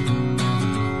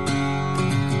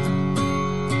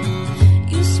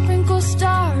 You sprinkle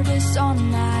stardust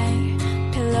on my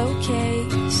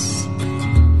pillowcase.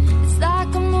 It's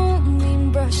like a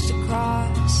moonbeam brushed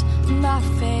across my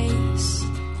face.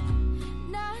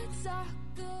 Nights are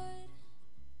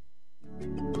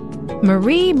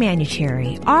Marie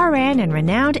Manuchehri, RN and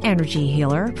renowned energy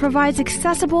healer, provides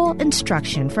accessible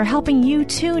instruction for helping you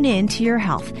tune in to your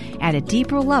health at a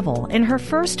deeper level in her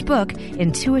first book,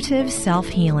 Intuitive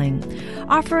Self-Healing.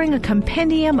 Offering a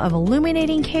compendium of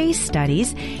illuminating case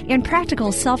studies and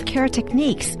practical self-care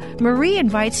techniques, Marie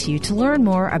invites you to learn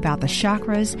more about the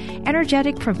chakras,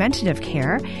 energetic preventative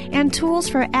care, and tools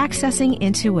for accessing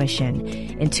intuition.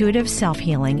 Intuitive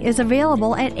Self-Healing is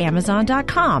available at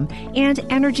Amazon.com and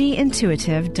EnergyIntuitive.com.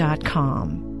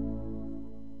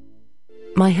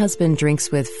 My husband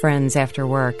drinks with friends after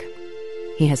work.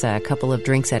 He has a couple of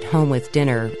drinks at home with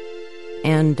dinner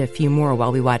and a few more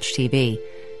while we watch TV.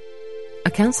 A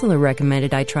counselor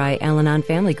recommended I try Al-Anon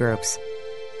family groups.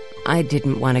 I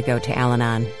didn't want to go to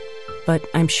Al-Anon, but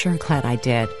I'm sure glad I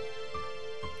did.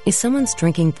 Is someone's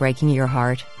drinking breaking your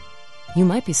heart? You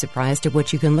might be surprised at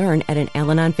what you can learn at an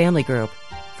Al-Anon family group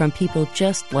from people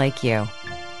just like you.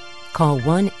 Call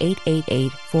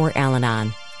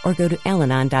 1-888-4AL-ANON or go to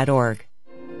alanon.org.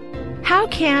 How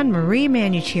can Marie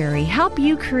Manuchehri help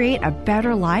you create a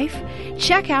better life?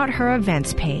 Check out her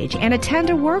events page and attend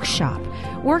a workshop.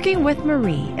 Working with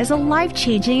Marie is a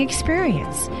life-changing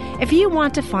experience. If you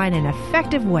want to find an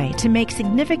effective way to make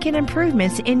significant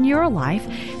improvements in your life,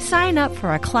 sign up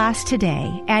for a class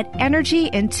today at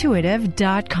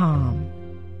EnergyIntuitive.com.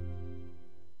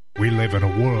 We live in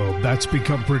a world that's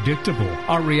become predictable.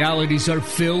 Our realities are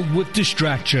filled with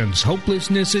distractions,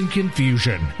 hopelessness, and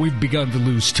confusion. We've begun to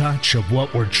lose touch of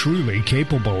what we're truly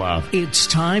capable of. It's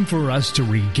time for us to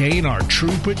regain our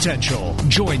true potential.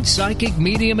 Join psychic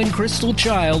medium and crystal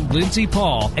child Lindsay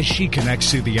Paul as she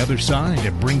connects to the other side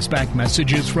and brings back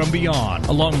messages from beyond,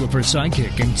 along with her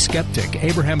psychic and skeptic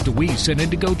Abraham DeWeese and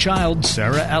indigo child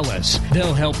Sarah Ellis.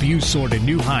 They'll help you soar to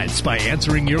new heights by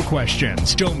answering your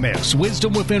questions. Don't miss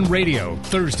Wisdom Within Radio,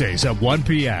 Thursdays at 1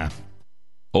 p.m.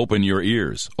 Open your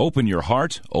ears, open your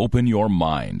heart, open your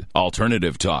mind.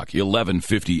 Alternative Talk,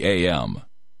 1150 a.m.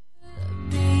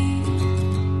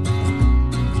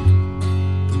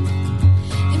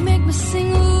 You make me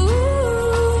sing,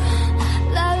 ooh,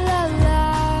 la la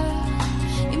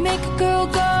la. You make a girl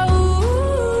go,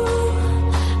 ooh,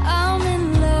 I'm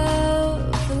in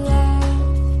love,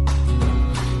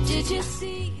 love. Did you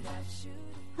see that?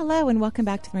 Hello and welcome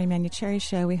back to the Marie Manuchehri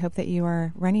Show. We hope that you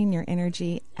are running your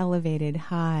energy elevated,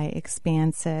 high,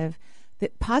 expansive.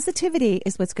 That positivity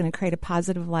is what's going to create a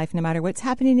positive life no matter what's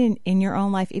happening in your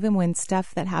own life. Even when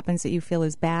stuff that happens that you feel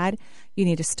is bad, you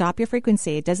need to stop your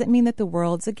frequency. It doesn't mean that the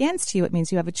world's against you. It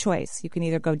means you have a choice. You can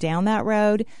either go down that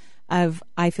road of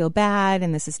I feel bad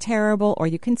and this is terrible, or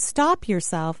you can stop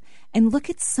yourself and look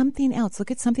at something else.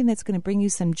 Look at something that's going to bring you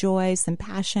some joy, some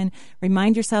passion.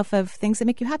 Remind yourself of things that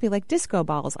make you happy, like disco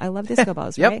balls. I love disco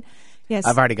balls, Yep. right? Yes.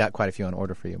 I've already got quite a few on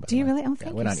order for you. Do you really? Oh,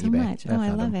 thank you so eBay. much. Oh,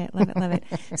 I love it, love it, love it.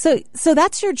 So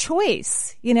that's your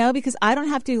choice, because I don't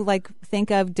have to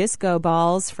think of disco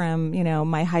balls from,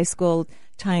 my high school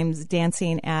times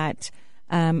dancing at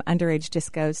underage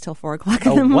discos till 4 o'clock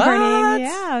in the morning. What?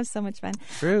 Yeah, it was so much fun.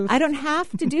 Truth. I don't have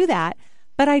to do that,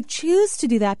 but I choose to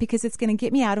do that because it's going to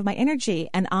get me out of my energy.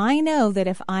 And I know that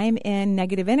if I'm in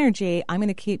negative energy, I'm going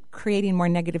to keep creating more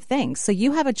negative things. So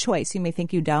you have a choice. You may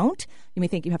think you don't. You may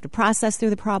think you have to process through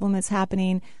the problem that's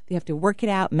happening, that you have to work it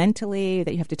out mentally,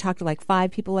 that you have to talk to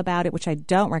 5 people about it, which I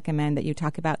don't recommend that you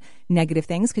talk about negative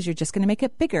things because you're just going to make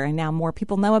it bigger. And now more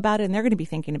people know about it and they're going to be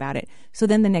thinking about it. So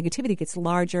then the negativity gets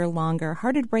larger, longer,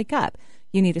 harder to break up.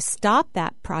 You need to stop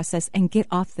that process and get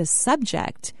off the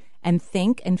subject and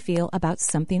think and feel about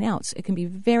something else. It can be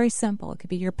very simple. It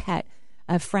could be your pet,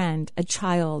 a friend, a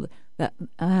child,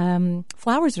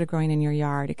 flowers that are growing in your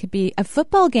yard. It could be a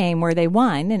football game where they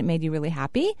won and it made you really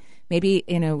happy. Maybe,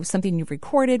 something you've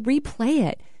recorded,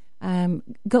 replay it.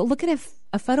 Go look at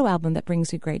a photo album that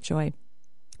brings you great joy.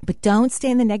 But don't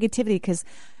stay in the negativity, because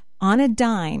on a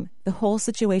dime, the whole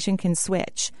situation can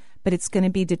switch. But it's going to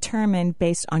be determined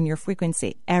based on your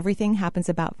frequency. Everything happens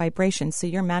about vibration. So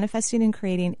you're manifesting and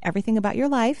creating everything about your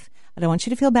life. I don't want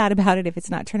you to feel bad about it if it's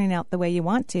not turning out the way you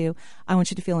want to. I want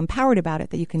you to feel empowered about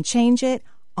it, that you can change it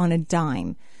on a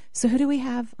dime. So who do we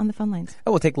have on the phone lines?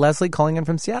 Oh, we'll take Leslie calling in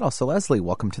from Seattle. So Leslie,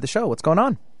 welcome to the show. What's going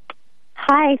on?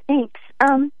 Hi, thanks.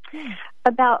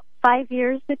 About 5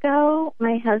 years ago,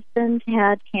 my husband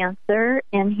had cancer,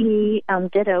 and he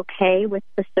did okay with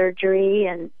the surgery,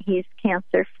 and he's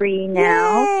cancer-free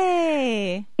now.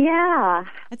 Yay! Yeah.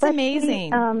 That's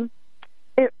amazing.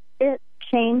 It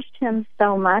changed him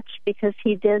so much, because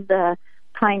he did the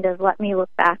kind of let me look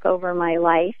back over my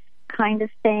life kind of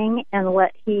thing, and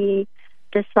what he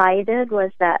decided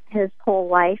was that his whole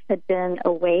life had been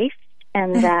a waste,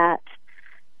 and that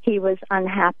he was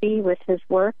unhappy with his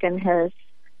work and his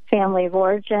family of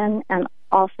origin, and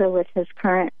also with his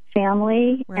current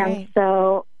family. Right. And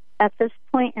so at this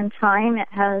point in time, it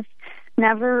has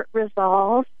never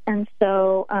resolved. And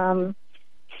so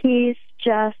he's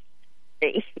just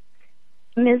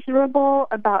miserable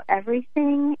about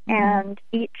everything. And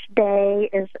each day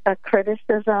is a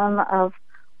criticism of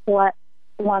what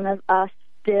one of us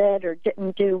did or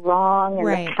didn't do wrong in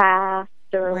the past.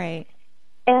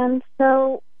 And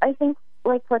so I think,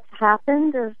 like, what's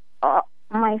happened is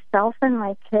myself and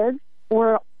my kids,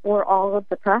 we're all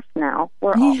depressed now.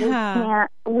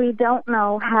 We don't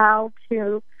know how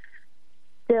to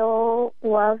still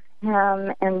love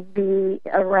him and be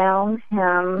around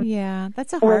him. Yeah,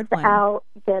 that's a hard without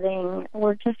getting.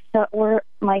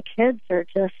 My kids are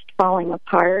just falling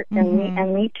apart,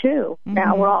 and me too.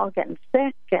 Now we're all getting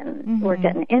sick, and we're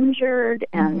getting injured,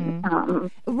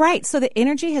 and right. So the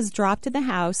energy has dropped in the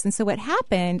house, and so what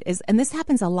happened is, and this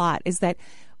happens a lot, is that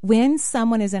when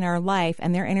someone is in our life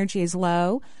and their energy is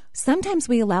low, sometimes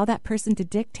we allow that person to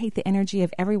dictate the energy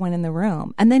of everyone in the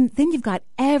room. And then you've got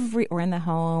or in the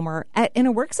home, or in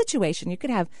a work situation, you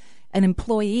could have an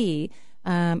employee,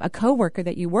 a coworker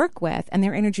that you work with, and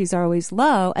their energies are always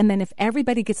low. And then if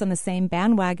everybody gets on the same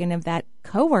bandwagon of that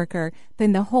coworker,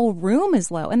 then the whole room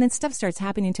is low. And then stuff starts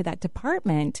happening to that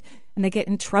department, and they get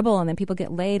in trouble, and then people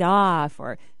get laid off,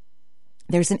 or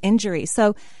there's an injury.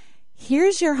 So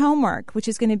here's your homework, which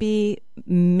is going to be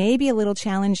maybe a little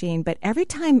challenging, but every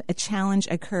time a challenge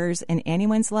occurs in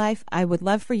anyone's life, I would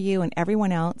love for you and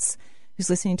everyone else who's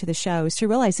listening to the show is to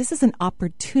realize this is an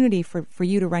opportunity for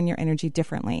you to run your energy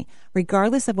differently.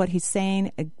 Regardless of what he's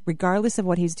saying, regardless of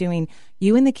what he's doing,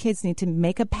 you and the kids need to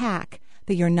make a pact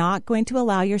that you're not going to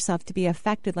allow yourself to be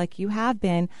affected like you have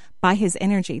been by his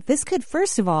energy. This could,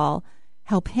 first of all,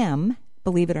 help him,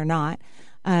 believe it or not.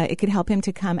 It could help him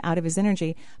to come out of his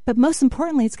energy. But most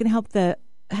importantly, it's going to help the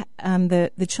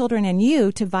children and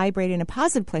you to vibrate in a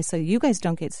positive place, so you guys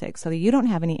don't get sick, so that you don't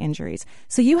have any injuries.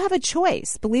 So you have a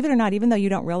choice. Believe it or not, even though you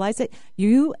don't realize it,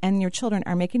 you and your children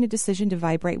are making a decision to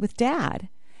vibrate with Dad.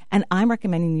 And I'm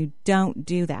recommending you don't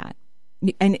do that.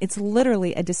 And it's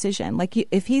literally a decision. Like,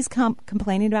 if he's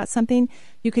complaining about something,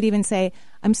 you could even say,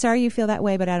 I'm sorry you feel that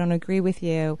way, but I don't agree with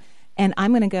you. And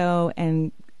I'm going to go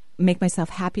and make myself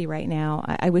happy right now.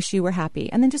 I wish you were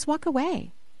happy. And then just walk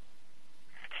away.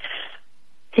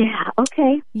 Yeah,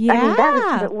 okay. Yeah. I mean,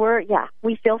 that is,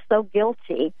 we feel so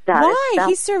guilty. Why?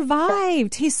 He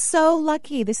survived. He's so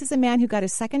lucky. This is a man who got a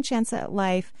second chance at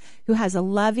life, who has a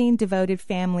loving, devoted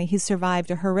family. He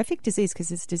survived a horrific disease, because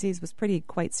his disease was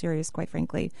quite serious, quite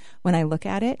frankly, when I look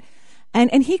at it.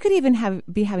 And he could even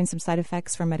be having some side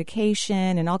effects from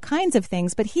medication and all kinds of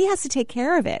things, but he has to take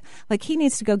care of it. Like, he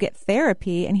needs to go get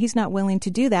therapy, and he's not willing to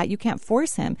do that. You can't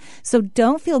force him. So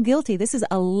don't feel guilty. This is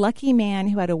a lucky man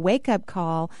who had a wake-up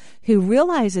call, who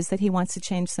realizes that he wants to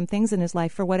change some things in his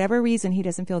life. For whatever reason, he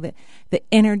doesn't feel the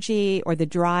energy or the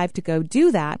drive to go do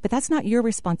that, but that's not your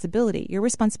responsibility. Your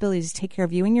responsibility is to take care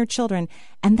of you and your children,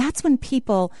 and that's when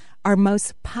people are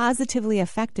most positively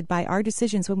affected by our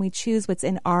decisions, when we choose what's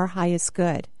in our highest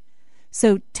good.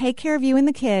 So take care of you and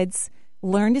the kids.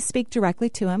 Learn to speak directly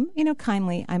to them,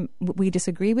 kindly. We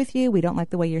disagree with you. We don't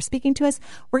like the way you're speaking to us.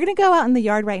 We're going to go out in the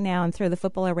yard right now and throw the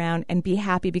football around and be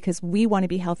happy, because we want to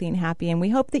be healthy and happy, and we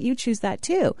hope that you choose that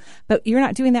too. But you're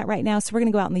not doing that right now, so we're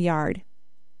going to go out in the yard.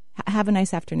 Have a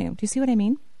nice afternoon. Do you see what I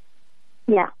mean?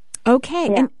 Yeah.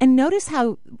 Okay. Yeah. And notice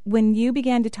how when you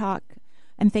began to talk,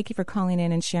 and thank you for calling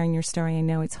in and sharing your story. I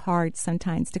know it's hard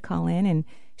sometimes to call in and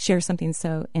share something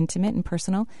so intimate and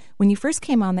personal. When you first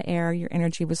came on the air, your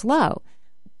energy was low.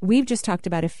 we've just talked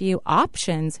about a few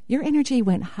options. Your energy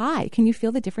went high. Can you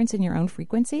feel the difference in your own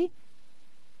frequency?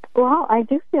 Well, I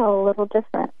do feel a little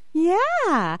different.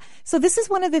 Yeah. So this is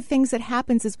one of the things that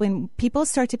happens is when people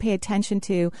start to pay attention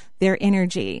to their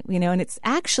energy, and it's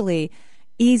actually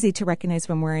easy to recognize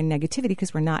when we're in negativity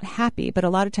because we're not happy. But a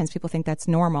lot of times people think that's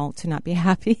normal to not be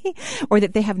happy or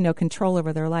that they have no control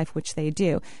over their life, which they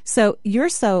do. So you're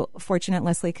so fortunate,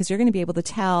 Leslie, because you're going to be able to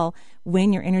tell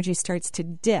when your energy starts to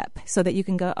dip so that you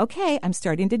can go, okay, I'm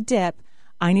starting to dip.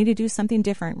 I need to do something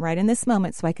different right in this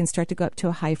moment so I can start to go up to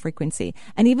a high frequency.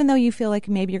 And even though you feel like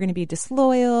maybe you're going to be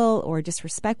disloyal or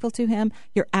disrespectful to him,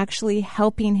 you're actually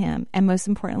helping him. And most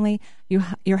importantly,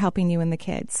 you're helping you and the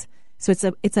kids. So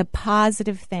it's a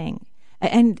positive thing.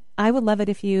 And I would love it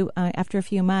if you, after a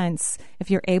few months, if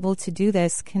you're able to do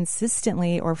this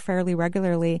consistently or fairly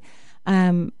regularly,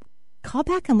 call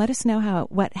back and let us know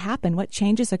what happened, what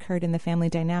changes occurred in the family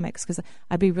dynamics, because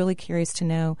I'd be really curious to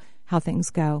know how things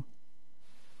go.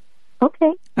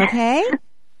 Okay. Okay?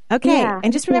 Okay. Yeah,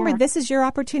 and just remember, this is your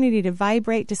opportunity to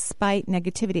vibrate despite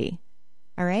negativity.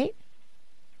 All right?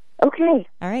 Okay.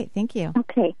 All right. Thank you.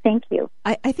 Okay. Thank you.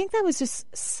 I think that was just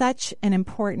such an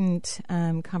important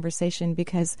conversation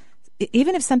because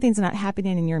even if something's not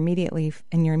happening in your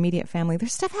immediate family,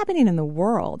 there's stuff happening in the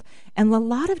world. And a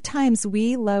lot of times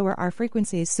we lower our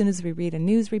frequency as soon as we read a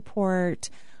news report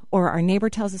or our neighbor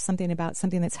tells us something about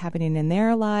something that's happening in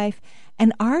their life.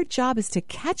 And our job is to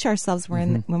catch ourselves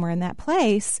when we're in that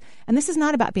place. And this is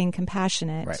not about being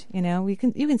compassionate. Right. You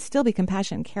can still be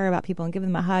compassionate and care about people and give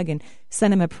them a hug and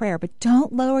send them a prayer, but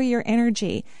don't lower your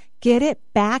energy. Get it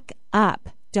back up.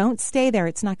 Don't stay there.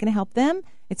 It's not going to help them.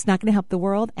 It's not going to help the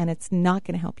world, and it's not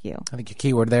going to help you. I think your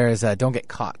key word there is don't get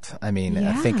caught. I mean,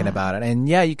 thinking about it. And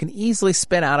you can easily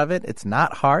spin out of it. It's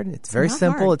not hard. It's very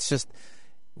simple. Hard. It's just,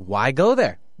 why go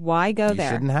there? Why go there?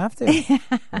 You shouldn't have to.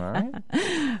 All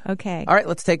right. Okay. All right,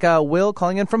 let's take Will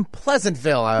calling in from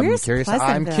Pleasantville. Where's curious.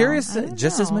 Pleasantville? I'm curious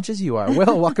just as much as you are.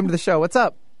 Will, welcome to the show. What's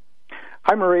up?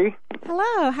 Hi, Marie.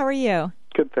 Hello. How are you?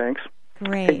 Good, thanks.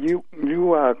 Great. Hey, you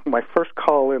my first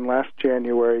call in last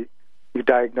January, you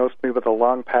diagnosed me with a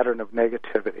long pattern of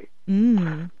negativity.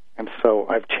 Mm. And so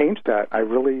I've changed that. I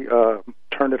really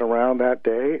turned it around that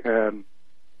day, and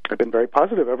I've been very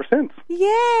positive ever since.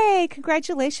 Yay!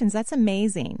 Congratulations. That's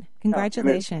amazing.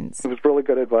 Congratulations. It was really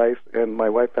good advice, and my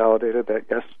wife validated that,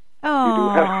 yes,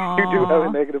 you do have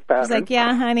a negative pattern. She's like,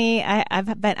 yeah, honey,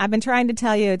 I've been trying to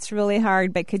tell you it's really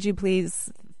hard, but could you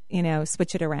please,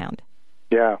 switch it around?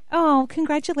 Yeah. Oh,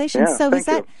 congratulations. Yeah,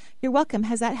 so you're welcome.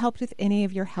 Has that helped with any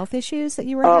of your health issues that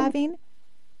you were having?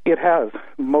 It has,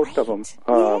 most of them.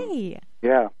 Yay.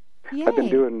 Yeah. Yay. I've been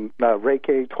doing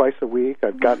Reiki twice a week.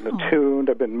 I've gotten attuned.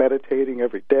 I've been meditating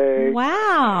every day.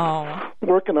 Wow.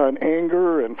 Working on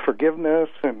anger and forgiveness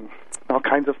and all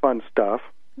kinds of fun stuff.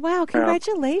 Wow,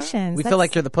 congratulations. We feel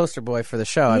like you're the poster boy for the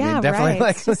show. Yeah, I mean, definitely right.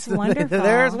 like It's wonderful.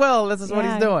 There as well. This is what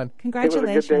he's doing.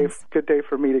 Congratulations. It was a good day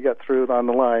for me to get through on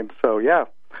the line. So, yeah.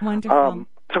 Wonderful.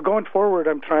 So going forward,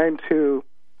 I'm trying to,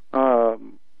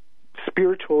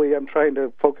 spiritually, I'm trying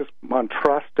to focus on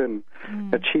trust and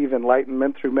achieve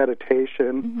enlightenment through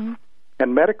meditation. Mm-hmm.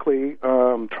 And medically,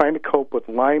 trying to cope with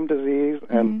Lyme disease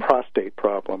and prostate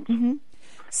problems. Mm-hmm.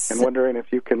 And wondering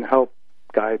if you can help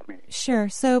guide me. Sure.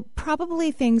 So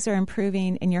probably things are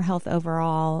improving in your health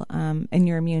overall, in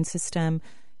your immune system,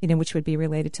 which would be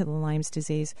related to the Lyme's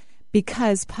disease,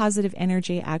 because positive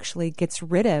energy actually gets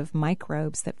rid of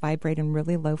microbes that vibrate in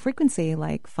really low frequency,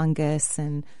 like fungus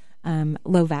and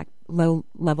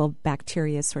low-level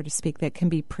bacteria, so to speak, that can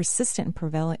be persistent and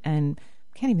prevalent and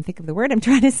can't even think of the word I'm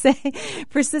trying to say,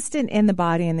 persistent in the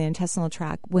body and the intestinal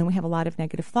tract. When we have a lot of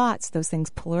negative thoughts, those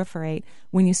things proliferate.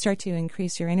 When you start to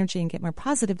increase your energy and get more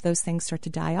positive, those things start to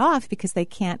die off because they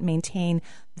can't maintain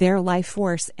their life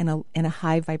force in a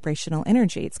high vibrational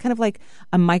energy. It's kind of like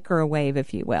a microwave,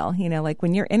 if you will. Like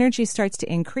when your energy starts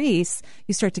to increase,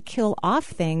 you start to kill off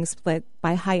things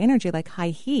by high energy, like high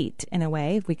heat in a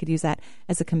way, if we could use that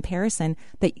as a comparison,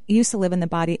 that used to live in the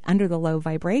body under the low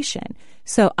vibration.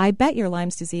 So I bet your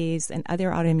Lyme's disease and other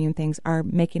autoimmune things are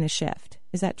making a shift.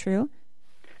 Is that true?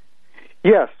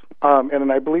 Yes.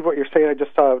 And I believe what you're saying. I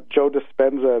just saw Joe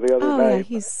Dispenza the other night. Oh, yeah,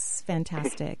 he's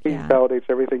fantastic. He validates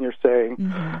everything you're saying.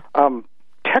 Mm-hmm.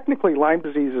 Technically, Lyme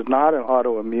disease is not an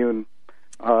autoimmune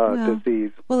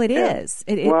disease. Well, it is.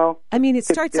 It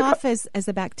starts off as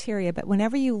a bacteria, but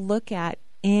whenever you look at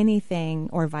anything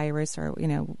or virus or,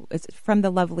 it's from the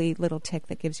lovely little tick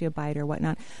that gives you a bite or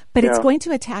whatnot, but it's going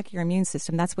to attack your immune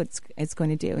system. That's what it's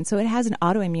going to do. And so it has an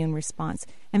autoimmune response.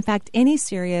 In fact, any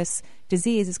serious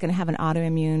disease is going to have an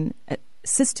autoimmune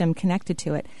system connected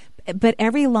to it. But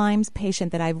every Lyme's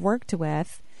patient that I've worked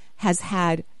with has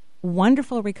had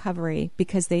wonderful recovery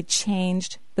because they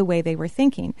changed the way they were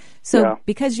thinking. So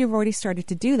because you've already started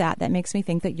to do that, that makes me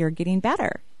think that you're getting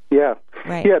better. Yeah.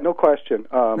 Right. Yeah, no question.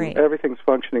 Right. Everything's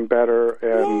functioning better,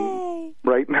 and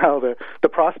right now the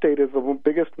prostate is the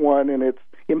biggest one, and it's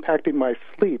impacting my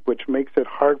sleep, which makes it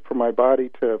hard for my body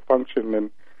to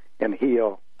function and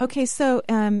heal. Okay, so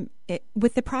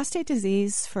with the prostate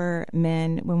disease for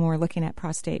men, when we're looking at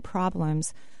prostate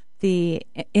problems, the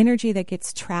energy that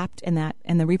gets trapped in that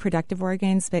and the reproductive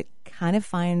organs that kind of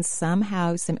finds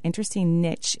somehow some interesting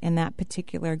niche in that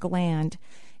particular gland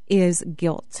is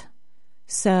guilt.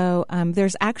 So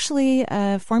there's actually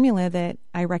a formula that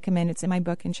I recommend. It's in my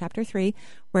book in Chapter 3,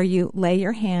 where you lay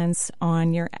your hands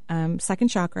on your second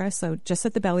chakra, so just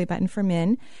at the belly button for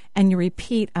men, and you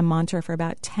repeat a mantra for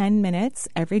about 10 minutes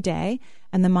every day.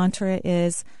 And the mantra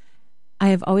is, I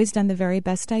have always done the very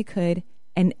best I could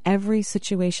in every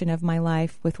situation of my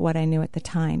life with what I knew at the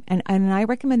time. And I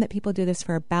recommend that people do this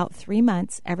for about 3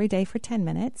 months, every day for 10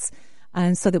 minutes,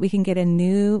 so that we can get a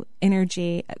new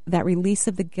energy, that release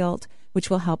of the guilt, which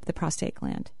will help the prostate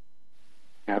gland.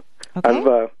 Yeah, okay.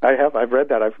 I've read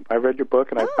that. I've read your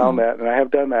book, and I found that, and I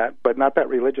have done that, but not that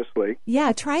religiously.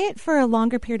 Yeah, try it for a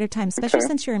longer period of time, especially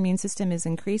since your immune system is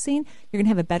increasing. You're going to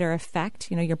have a better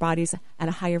effect. You know, your body's at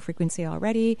a higher frequency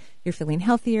already. You're feeling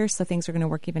healthier, so things are going to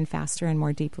work even faster and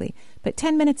more deeply. But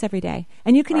 10 minutes every day,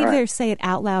 and you can either say it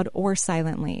out loud or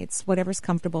silently. It's whatever's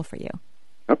comfortable for you.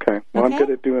 Okay. Well, I'm good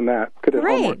at doing that. Good at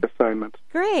homework assignments.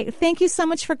 Great. Thank you so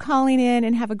much for calling in,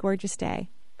 and have a gorgeous day.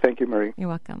 Thank you, Marie. You're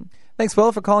welcome. Thanks,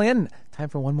 Willa, for calling in. Time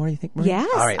for one more, you think, Marie? Yes,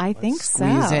 all right, I think so.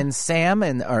 Squeeze in Sam,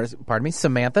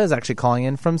 Samantha is actually calling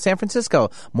in from San Francisco.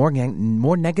 More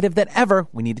negative than ever.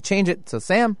 We need to change it. So,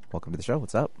 Sam, welcome to the show.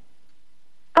 What's up?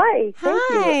 Hi. Thank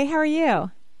Hi. you. How are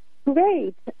you?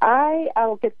 Great.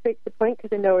 I'll get straight to the point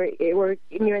because I know we're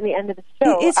near the end of the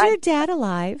show. Is your dad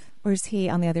alive, or is he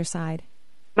on the other side?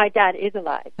 My dad is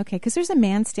alive. Okay, because there's a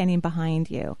man standing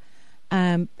behind you.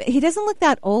 He doesn't look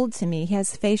that old to me. He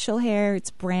has facial hair.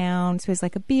 It's brown, so he has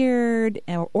like a beard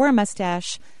or a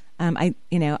mustache.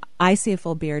 I see a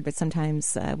full beard, but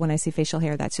sometimes when I see facial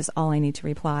hair, that's just all I need to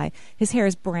reply. His hair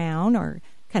is brown or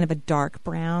kind of a dark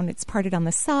brown. It's parted on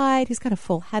the side. He's got a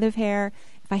full head of hair.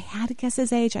 If I had to guess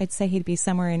his age, I'd say he'd be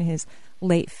somewhere in his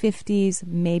late 50s,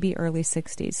 maybe early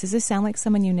 60s. Does this sound like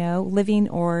someone you know, living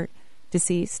or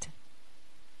deceased?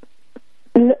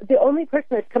 The only person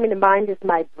that's coming to mind is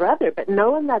my brother, but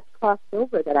no one that's crossed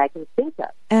over that I can think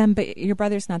of. But your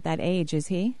brother's not that age, is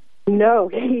he? No,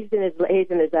 he's in his mid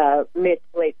to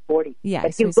late 40s. Yeah,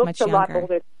 but so he he's looks much a younger. lot older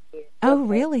than he is. Oh,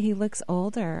 really? He looks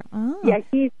older. Oh. Yeah,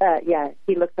 he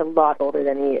looks a lot older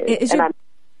than he is.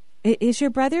 Is your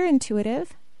brother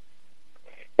intuitive?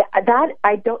 That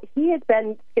I don't. He has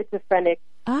been schizophrenic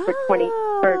for 20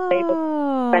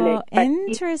 years.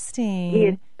 Interesting. He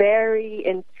is very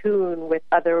in tune with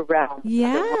other realms.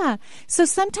 Yeah. So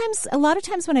a lot of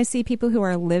times when I see people who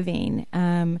are living,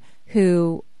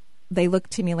 who they look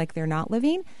to me like they're not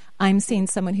living, I'm seeing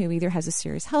someone who either has a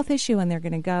serious health issue and they're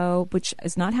going to go, which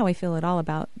is not how I feel at all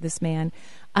about this man,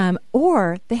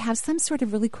 or they have some sort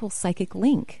of really cool psychic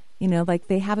link. You know, like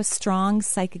they have a strong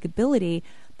psychic ability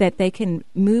that they can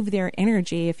move their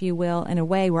energy, if you will, in a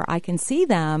way where I can see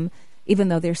them even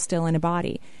though they're still in a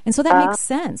body. And so that makes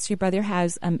sense. Your brother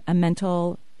has a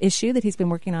mental issue that he's been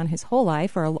working on his whole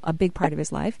life, or a big part of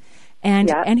his life.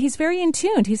 And he's very in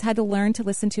tune. He's had to learn to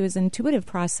listen to his intuitive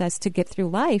process to get through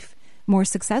life more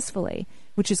successfully,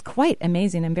 which is quite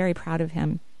amazing. I'm very proud of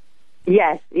him.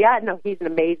 Yes. Yeah, no, he's an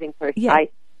amazing person. Yeah.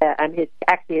 I'm his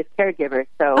caregiver.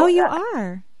 So. Oh, you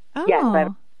are? Oh. Yes, I have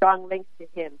a strong link to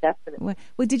him, definitely.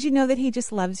 Well, did you know that he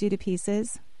just loves you to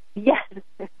pieces? Yes.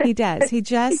 He does. He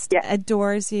just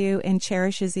adores you and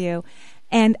cherishes you.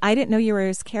 And I didn't know you were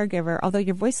his caregiver, although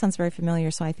your voice sounds very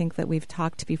familiar, so I think that we've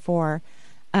talked before.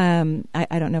 I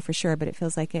don't know for sure, but it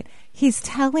feels like it. He's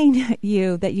telling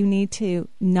you that you need to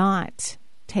not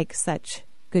take such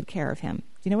good care of him. Do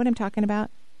you know what I'm talking about?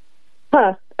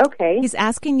 Huh. Okay. He's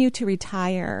asking you to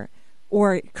retire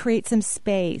or create some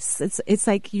space. It's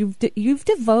like you've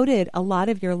devoted a lot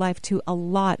of your life to a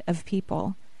lot of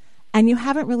people, and you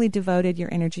haven't really devoted your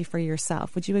energy for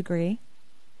yourself. Would you agree?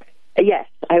 Yes,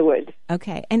 I would.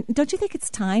 Okay. And don't you think it's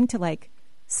time to,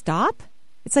 stop?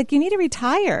 It's like you need to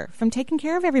retire from taking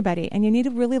care of everybody, and you need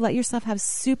to really let yourself have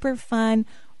super fun,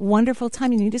 wonderful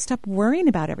time. You need to stop worrying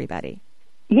about everybody.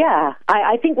 Yeah,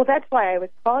 I think, that's why I was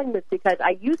calling this, because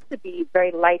I used to be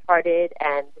very lighthearted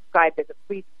and described as a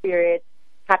free spirit,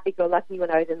 happy-go-lucky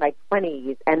when I was in my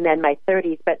 20s and then my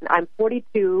 30s. But I'm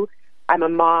 42, I'm a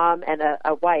mom and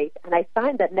a wife, and I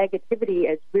find that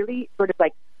negativity is really sort of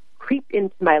creep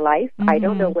into my life. I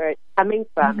don't know where it's coming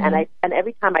from, and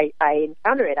every time I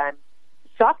encounter it, I'm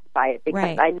shocked by it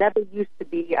because I never used to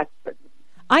be a.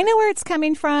 I know where it's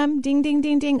coming from. Ding, ding,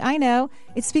 ding, ding. I know.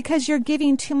 It's because you're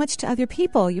giving too much to other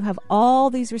people. You have all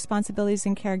these responsibilities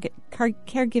and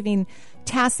caregiving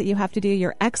tasks that you have to do.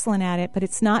 You're excellent at it, but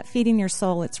it's not feeding your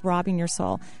soul. It's robbing your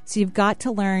soul. So you've got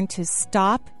to learn to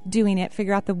stop doing it,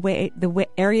 figure out the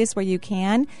areas where you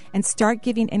can, and start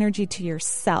giving energy to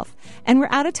yourself. And we're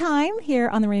out of time here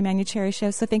on the Marie Manuchehri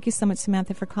Show. So thank you so much,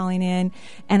 Samantha, for calling in.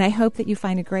 And I hope that you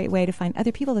find a great way to find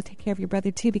other people to take care of your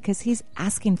brother, too, because he's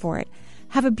asking for it.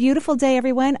 Have a beautiful day,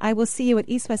 everyone. I will see you at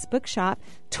East West Bookshop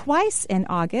twice in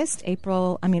August, August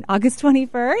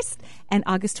 21st and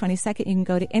August 22nd. You can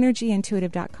go to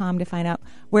energyintuitive.com to find out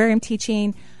where I'm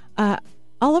teaching all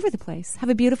over the place. Have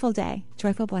a beautiful day.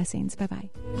 Joyful blessings.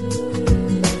 Bye-bye.